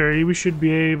theory, we should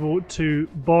be able to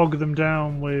bog them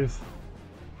down with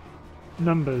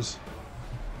numbers.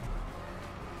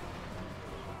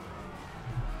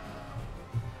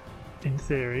 In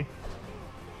theory.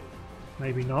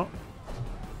 Maybe not.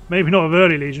 Maybe not of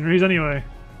early legionaries anyway.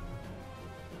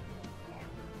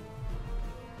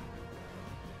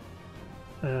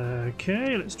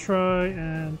 Okay, let's try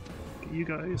and get you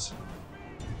guys.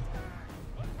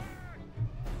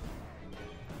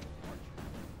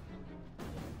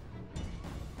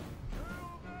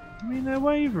 I mean, they're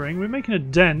wavering. We're making a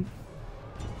dent.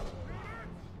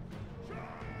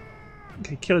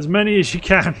 Okay, kill as many as you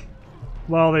can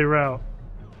while they rout.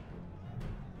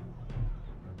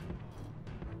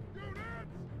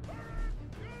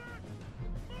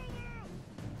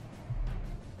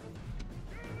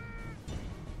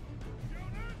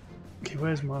 Okay,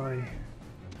 where's my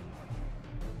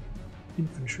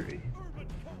infantry?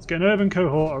 Let's get an urban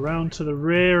cohort around to the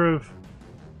rear of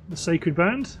the Sacred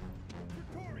Band.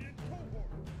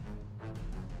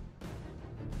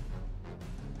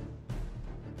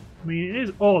 I mean, it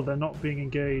is odd they're not being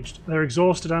engaged. They're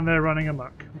exhausted and they're running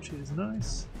amok, which is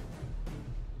nice.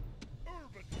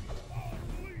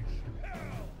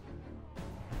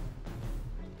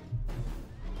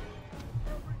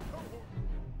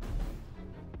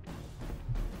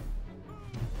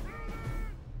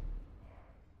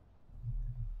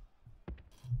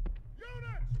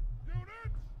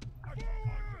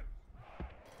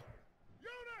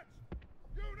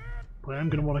 But I'm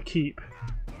going to want to keep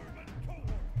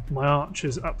my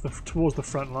archers up towards the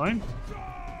front line.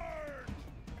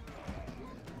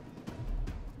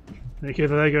 Okay,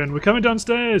 they're going, we're coming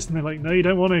downstairs! And they're like, no, you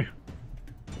don't want to.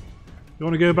 You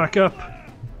want to go back up.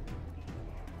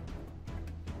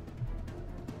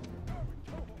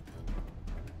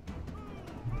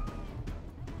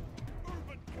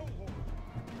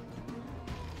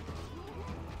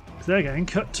 They're getting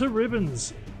cut to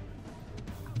ribbons.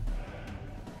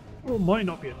 Well, might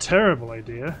not be a terrible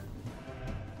idea.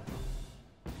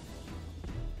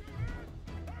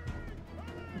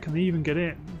 Can they even get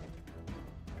in?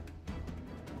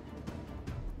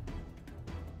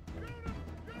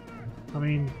 I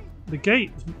mean, the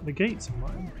gates are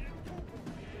mine.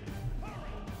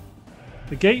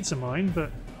 The gates are mine, but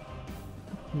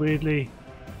weirdly,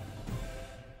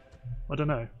 I don't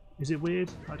know. Is it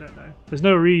weird? I don't know. There's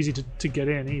nowhere easy to get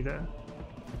in either.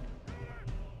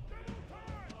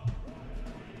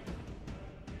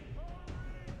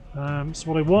 So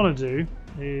what I want to do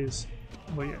is,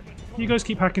 well, yeah, you guys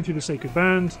keep hacking through the Sacred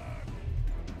Band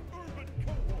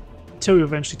until you're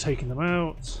eventually taking them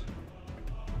out.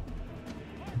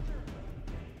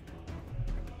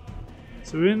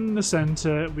 So in the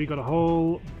center, we got a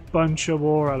whole bunch of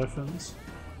war elephants.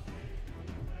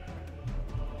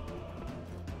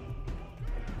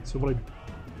 So what I'm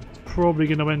probably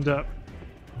going to end up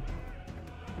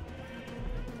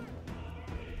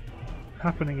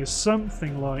happening is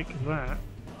something like that.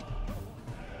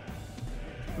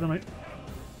 But then I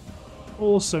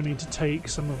also need to take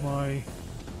some of my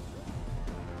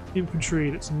infantry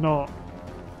that's not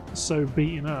so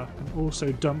beaten up and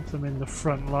also dump them in the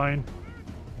front line.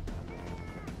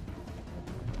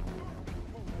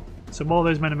 So while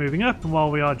those men are moving up and while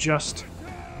we are just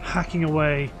hacking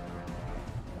away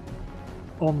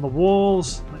on the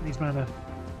walls, like these men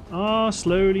are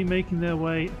slowly making their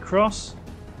way across.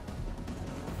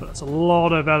 But that's a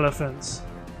lot of elephants.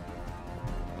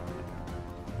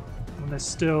 And there's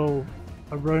still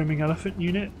a roaming elephant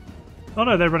unit. Oh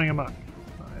no, they're running amok.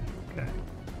 Right, okay.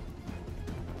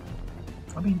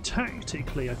 I mean,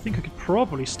 tactically, I think I could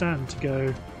probably stand to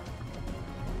go.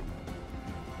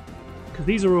 Because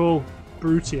these are all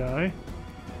Brutii.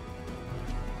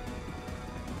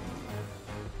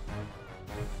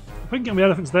 If I can get my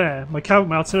elephants there,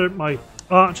 my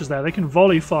archers there, they can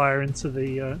volley fire into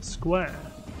the square.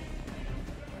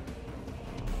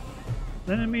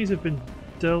 Enemies have been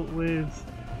dealt with.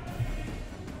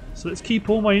 So let's keep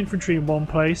all my infantry in one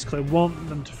place because I want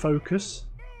them to focus.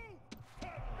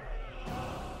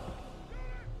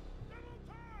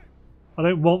 I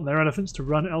don't want their elephants to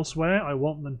run elsewhere. I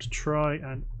want them to try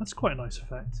and... That's quite a nice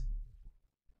effect.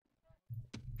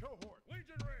 Cohort,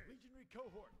 legionary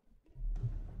cohort.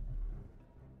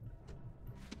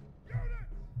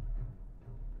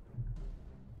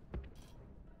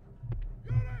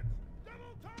 Units,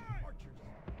 double time. Archers.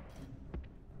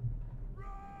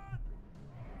 Run.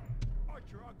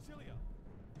 Archer auxilia.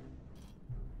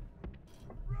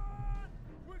 Run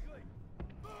quickly.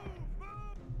 Move,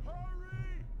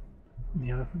 hurry. The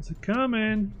elephants are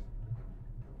coming.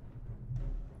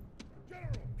 General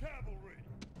cavalry.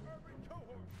 Urban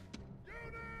cohort.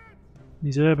 Units.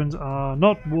 These urbans are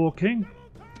not walking.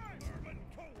 Urban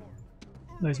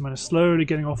cohort. Those men are slowly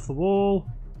getting off the wall.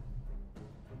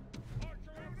 Archer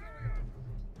auxilia.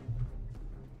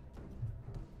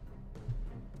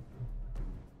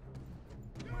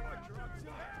 Archer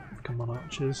auxilia. Come on,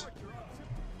 archers.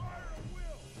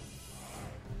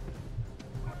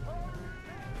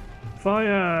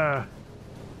 Fire!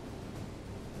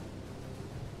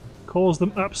 Cause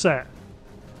them upset.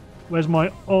 Where's my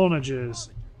onagers?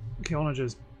 Okay,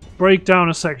 onagers. Break down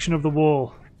a section of the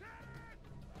wall.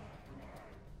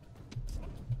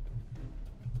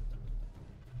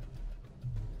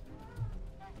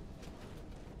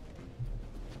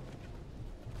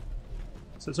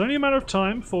 So it's only a matter of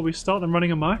time before we start them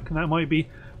running amok, and that might be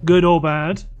good or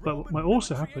bad. But what might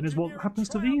also happen is what happens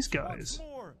to these guys.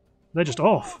 They're just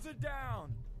off. Walls are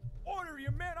down. Order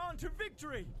your men on to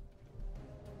victory.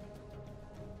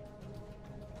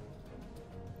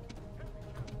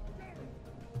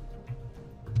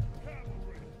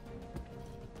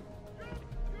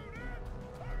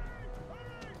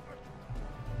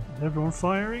 Is everyone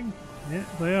firing? Yeah,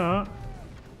 they are.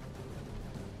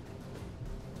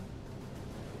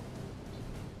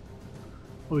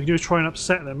 What we can do is try and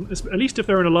upset them. At least if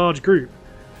they're in a large group,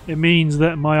 it means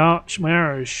that my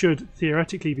arrows should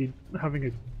theoretically be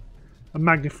having a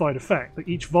magnified effect. Like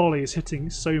each volley is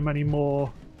hitting so many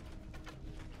more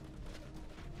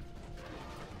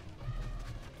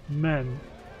men.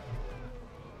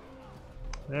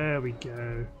 There we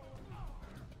go.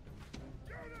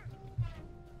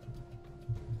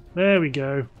 There we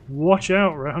go. Watch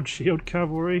out, round shield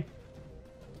cavalry.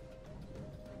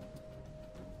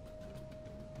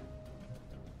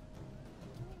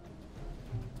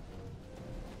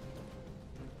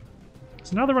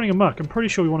 So now they're running amok. I'm pretty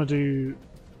sure we want to do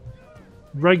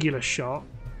regular shot.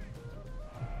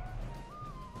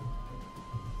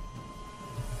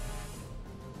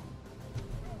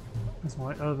 That's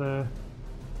my other...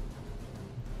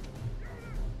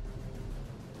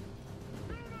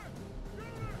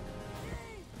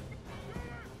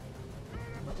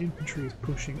 My infantry is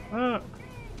pushing up.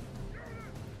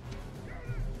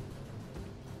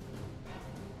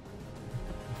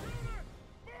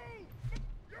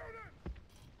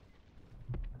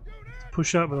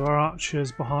 push up with our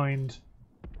archers behind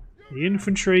the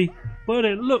infantry, but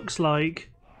it looks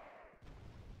like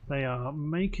they are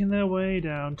making their way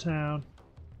downtown.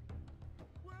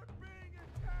 We're being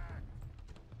attacked.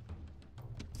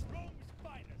 Rome's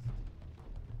finest.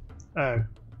 Oh.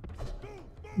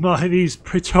 No, these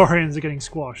Praetorians are getting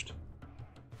squashed.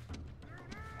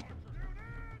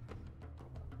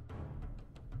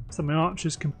 So my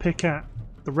archers can pick at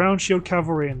the round shield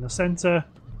cavalry in the centre.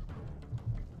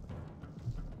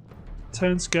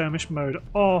 Turn skirmish mode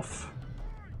off.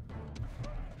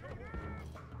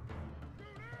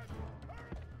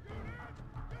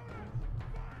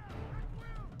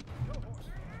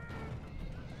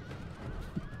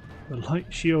 The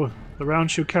light shield, the round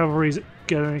shield cavalry is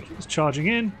charging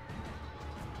in.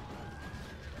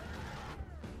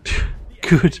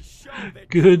 Good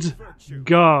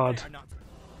God.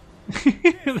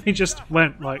 They just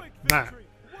went like that.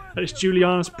 It's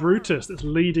Julianus Brutus that's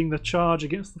leading the charge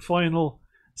against the final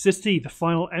city, the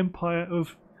final empire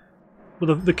of,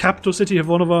 well, the capital city of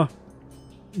one of our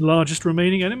largest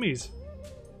remaining enemies.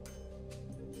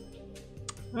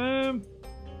 But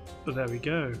there we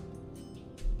go.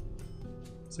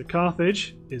 So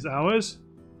Carthage is ours.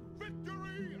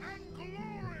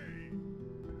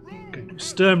 Going to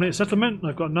exterminate settlement.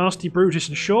 I've got nasty, brutish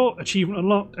and short. Achievement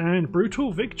unlocked. And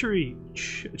brutal victory.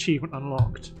 Achievement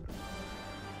unlocked.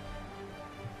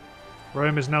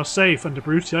 Rome is now safe under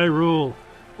Brutii rule.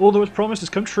 All that was promised has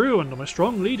come true under my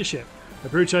strong leadership. The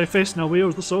Brutii fist now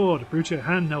wields the sword. The Brutii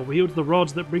hand now wields the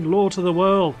rods that bring law to the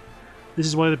world. This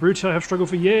is why the Brutii have struggled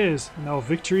for years, and now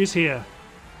victory is here.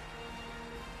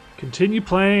 Continue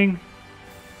playing.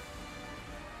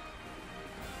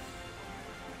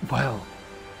 Well,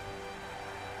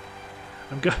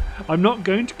 I'm not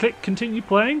going to click continue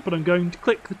playing, but I'm going to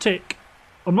click the tick.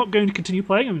 I'm not going to continue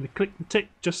playing, I'm going to click the tick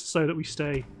just so that we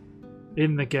stay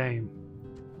in the game.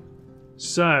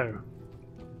 So,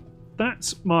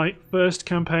 that's my first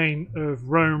campaign of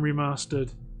Rome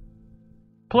Remastered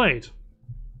played.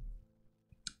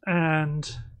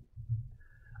 And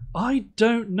I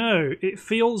don't know, it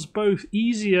feels both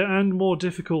easier and more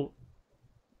difficult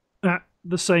at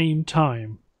the same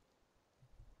time.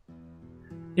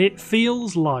 It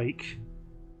feels like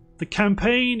the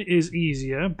campaign is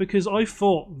easier because I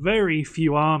fought very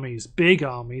few armies, big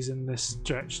armies in this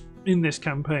stretch, in this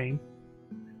campaign,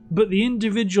 but the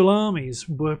individual armies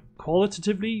were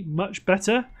qualitatively much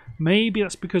better. Maybe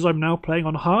that's because I'm now playing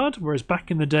on hard, whereas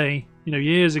back in the day, you know,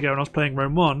 years ago when I was playing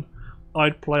Rome 1,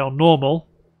 I'd play on normal.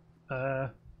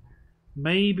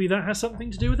 Maybe that has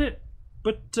something to do with it,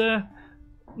 but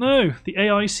no, the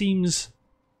AI seems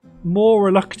more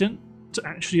reluctant to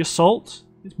actually assault.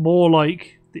 It's more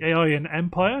like the AI in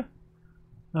Empire.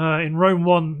 In Rome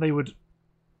 1,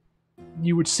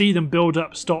 you would see them build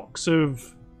up stocks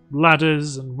of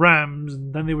ladders and rams,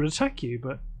 and then they would attack you,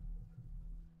 but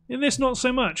in this, not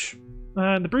so much.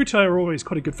 And the Brutii are always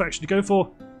quite a good faction to go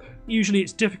for. Usually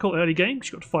it's difficult early game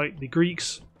because you've got to fight the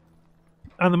Greeks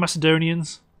and the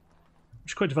Macedonians,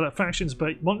 which are quite developed factions,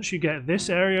 but once you get this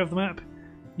area of the map,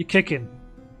 you're kicking.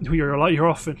 You're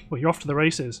off to the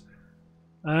races.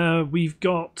 We've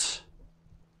got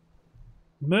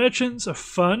merchants are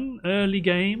fun early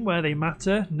game where they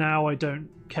matter. Now I don't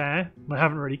care. I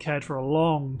haven't really cared for a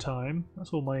long time.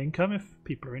 That's all my income if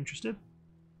people are interested.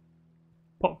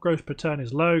 Pop growth per turn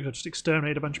is low. I'll just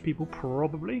exterminate a bunch of people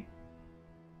probably.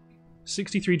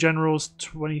 63 generals,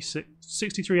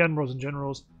 63 admirals and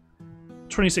generals,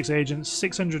 26 agents,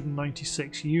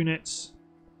 696 units.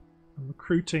 I'm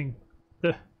recruiting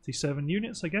 37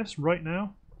 units, I guess, right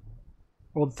now.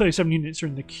 Or the 37 units are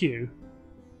in the queue.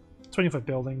 25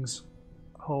 buildings,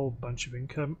 a whole bunch of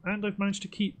income, and I've managed to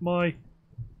keep my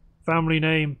family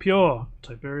name pure.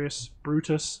 Tiberius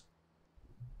Brutus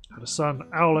had a son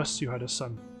Aulus, who had a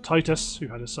son Titus, who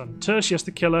had a son Tertius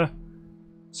the Killer.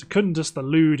 Secundus the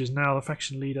Lewd is now the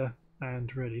faction leader,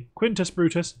 and really Quintus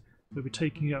Brutus will be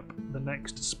taking up the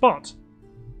next spot,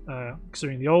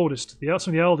 considering some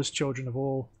of the eldest children of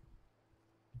all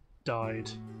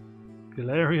died.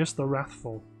 Galerius the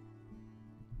Wrathful.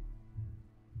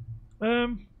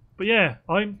 But yeah,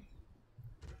 I'm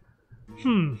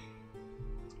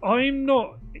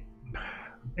not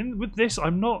with this.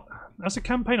 I'm not, as a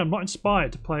campaign, I'm not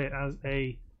inspired to play it as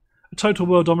a total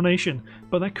world domination.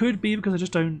 But that could be because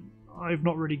I've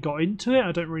not really got into it.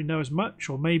 I don't really know as much,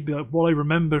 or maybe what I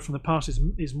remember from the past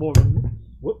is more.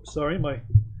 Whoops, sorry, my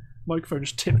microphone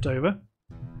just tipped over.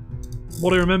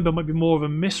 What I remember might be more of a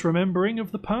misremembering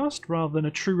of the past rather than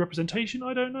a true representation.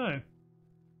 I don't know.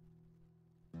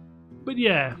 But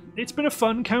yeah, it's been a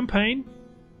fun campaign,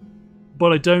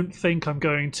 but I don't think I'm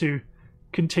going to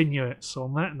continue it. So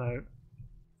on that note,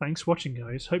 Thanks for watching,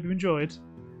 guys. Hope you enjoyed.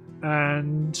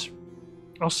 And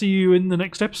I'll see you in the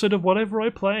next episode of whatever I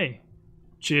play.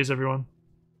 Cheers, everyone.